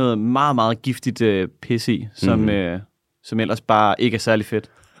er noget meget, meget giftigt pis i, som ellers bare ikke er særlig fedt.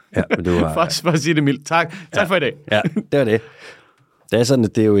 Ja, men det var... for at sige det mildt. Tak for i dag. Ja, det var det. Det er sådan,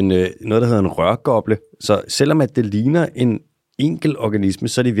 at det er jo noget, der hedder en rørgoble. Så selvom at det ligner en enkel organisme,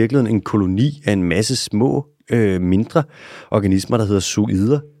 så er det i virkeligheden en koloni af en masse små, mindre organismer, der hedder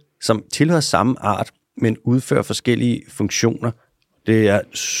zooider, som tilhører samme art, men udfører forskellige funktioner. Det er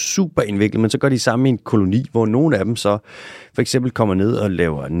super indviklet, men så går de sammen i en koloni, hvor nogle af dem så for eksempel kommer ned og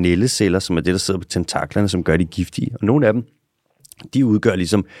laver nældeceller, som er det, der sidder på tentaklerne, som gør de giftige. Og nogle af dem, de udgør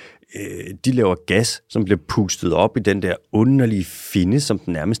ligesom, de laver gas, som bliver pustet op i den der underlige finde, som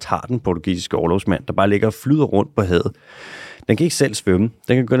den nærmest har, den portugisiske orlogsmand, der bare ligger og flyder rundt på havet. Den kan ikke selv svømme.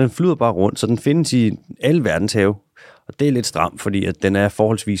 Den flyder bare rundt, så den findes i alle verdenshave. Og det er lidt stramt, fordi at den er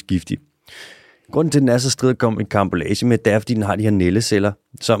forholdsvis giftig. Grunden til, at den er så strid at komme i karambolage med, det er, fordi den har de her nældeceller,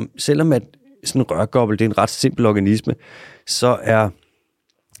 som selvom at sådan en rørgobbel, det er en ret simpel organisme, så er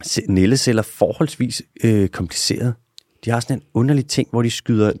nældeceller forholdsvis kompliceret. De har sådan en underlig ting, hvor de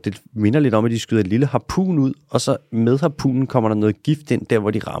skyder, det minder lidt om, at de skyder et lille harpun ud, og så med harpunen kommer der noget gift ind der,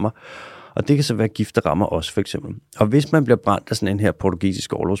 hvor de rammer. Og det kan så være gift, der rammer os, for eksempel. Og hvis man bliver brændt af sådan en her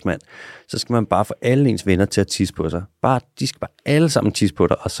portugisisk orlogsmand, så skal man bare få alle ens venner til at tisse på sig. De skal bare alle sammen tisse på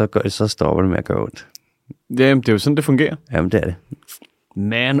dig, og så stopper det med at gøre ondt. Det er jo sådan, det fungerer. Jamen, det er det.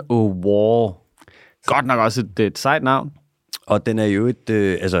 Man of War. Godt nok også et sejt navn. Og den er jo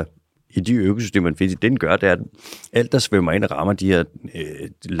i de økosystemer, den findes i, den gør, det er, at alt, der svømmer ind og rammer de her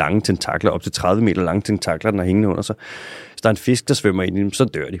lange tentakler, op til 30 meter lange tentakler, den er hængende under sig. Hvis der er en fisk, der svømmer ind i dem, så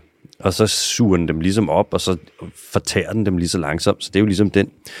dør de. Og så suger den dem ligesom op, og så fortærer den dem lige så langsomt. Så det er jo ligesom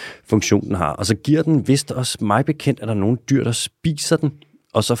den funktion, den har. Og så giver den vist også mig bekendt, at der er nogle dyr, der spiser den,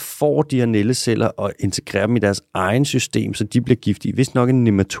 og så får de her nældeceller og integrerer dem i deres egen system, så de bliver giftige. Vist nok en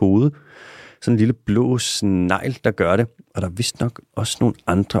nematode, sådan en lille blå snegl, der gør det. Og der er vist nok også nogle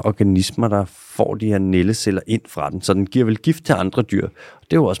andre organismer, der får de her nældeceller ind fra den. Så den giver vel gift til andre dyr. Og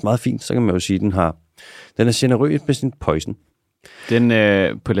det er jo også meget fint. Så kan man jo sige, at den er generøs med sin poison. Den,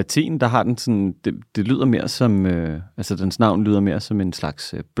 på latin, der har den sådan, det lyder mere som, dens navn lyder mere som en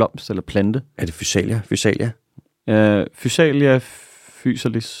slags blomst eller plante. Er det Physalia? Physalia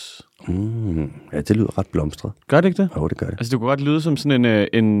physalis. Ja, det lyder ret blomstret. Gør det ikke det? Jo, det gør det. Altså, det kunne godt lyde som sådan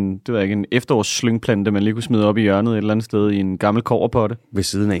en efterårsslyngplante, man lige kunne smide op i hjørnet et eller andet sted i en gammel kobberpotte. Ved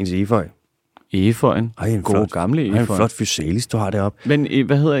siden af ens efeu. Eføjen. Ej, en gode flot, gamle en eføjen. flot fysalis, du har deroppe. Men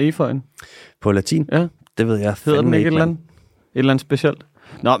hvad hedder eføjen? På latin? Ja. Det ved jeg. Hedder den ikke et mand. eller andet specielt?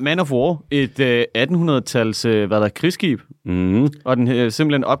 Nå, Man of War. Et 1800-tals krigsskib. Mm. Og den er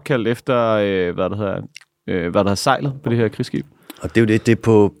simpelthen opkaldt efter, hvad der har sejlet på det her krigsskib. Og det er jo det er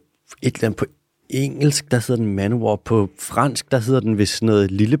på et eller andet på engelsk, der hedder den Man of War. På fransk, der hedder den vist sådan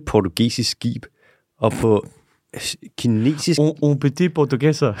noget lille portugisisk skib. Og på kinesisk... Un petit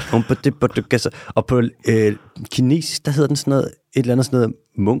portugaiser. Og på kinesisk, der hedder den sådan noget, et eller andet sådan noget,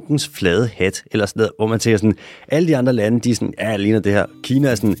 munkens flade hat, eller sådan noget, hvor man tænker sådan, alle de andre lande, de er sådan, ja, ligner det her. Kina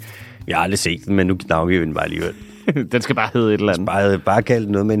er sådan, jeg har aldrig set den, men nu navngiver vi den bare alligevel. Den skal bare hedde et eller andet. Bare kalde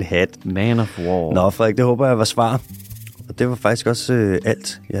det noget med en hat. Man of War. Nå, Frederik, det håber jeg var svar. Og det var faktisk også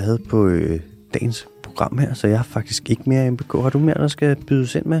alt, jeg havde på dagens program her, så jeg har faktisk ikke mere MBK. Har du mere, der skal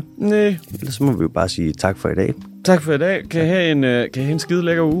bydes ind med? Nej. Ellers må vi jo bare sige tak for i dag. Tak for i dag. Kan I have en skide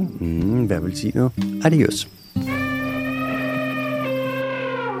lækker uge? Hvad vil sige nu? Adios.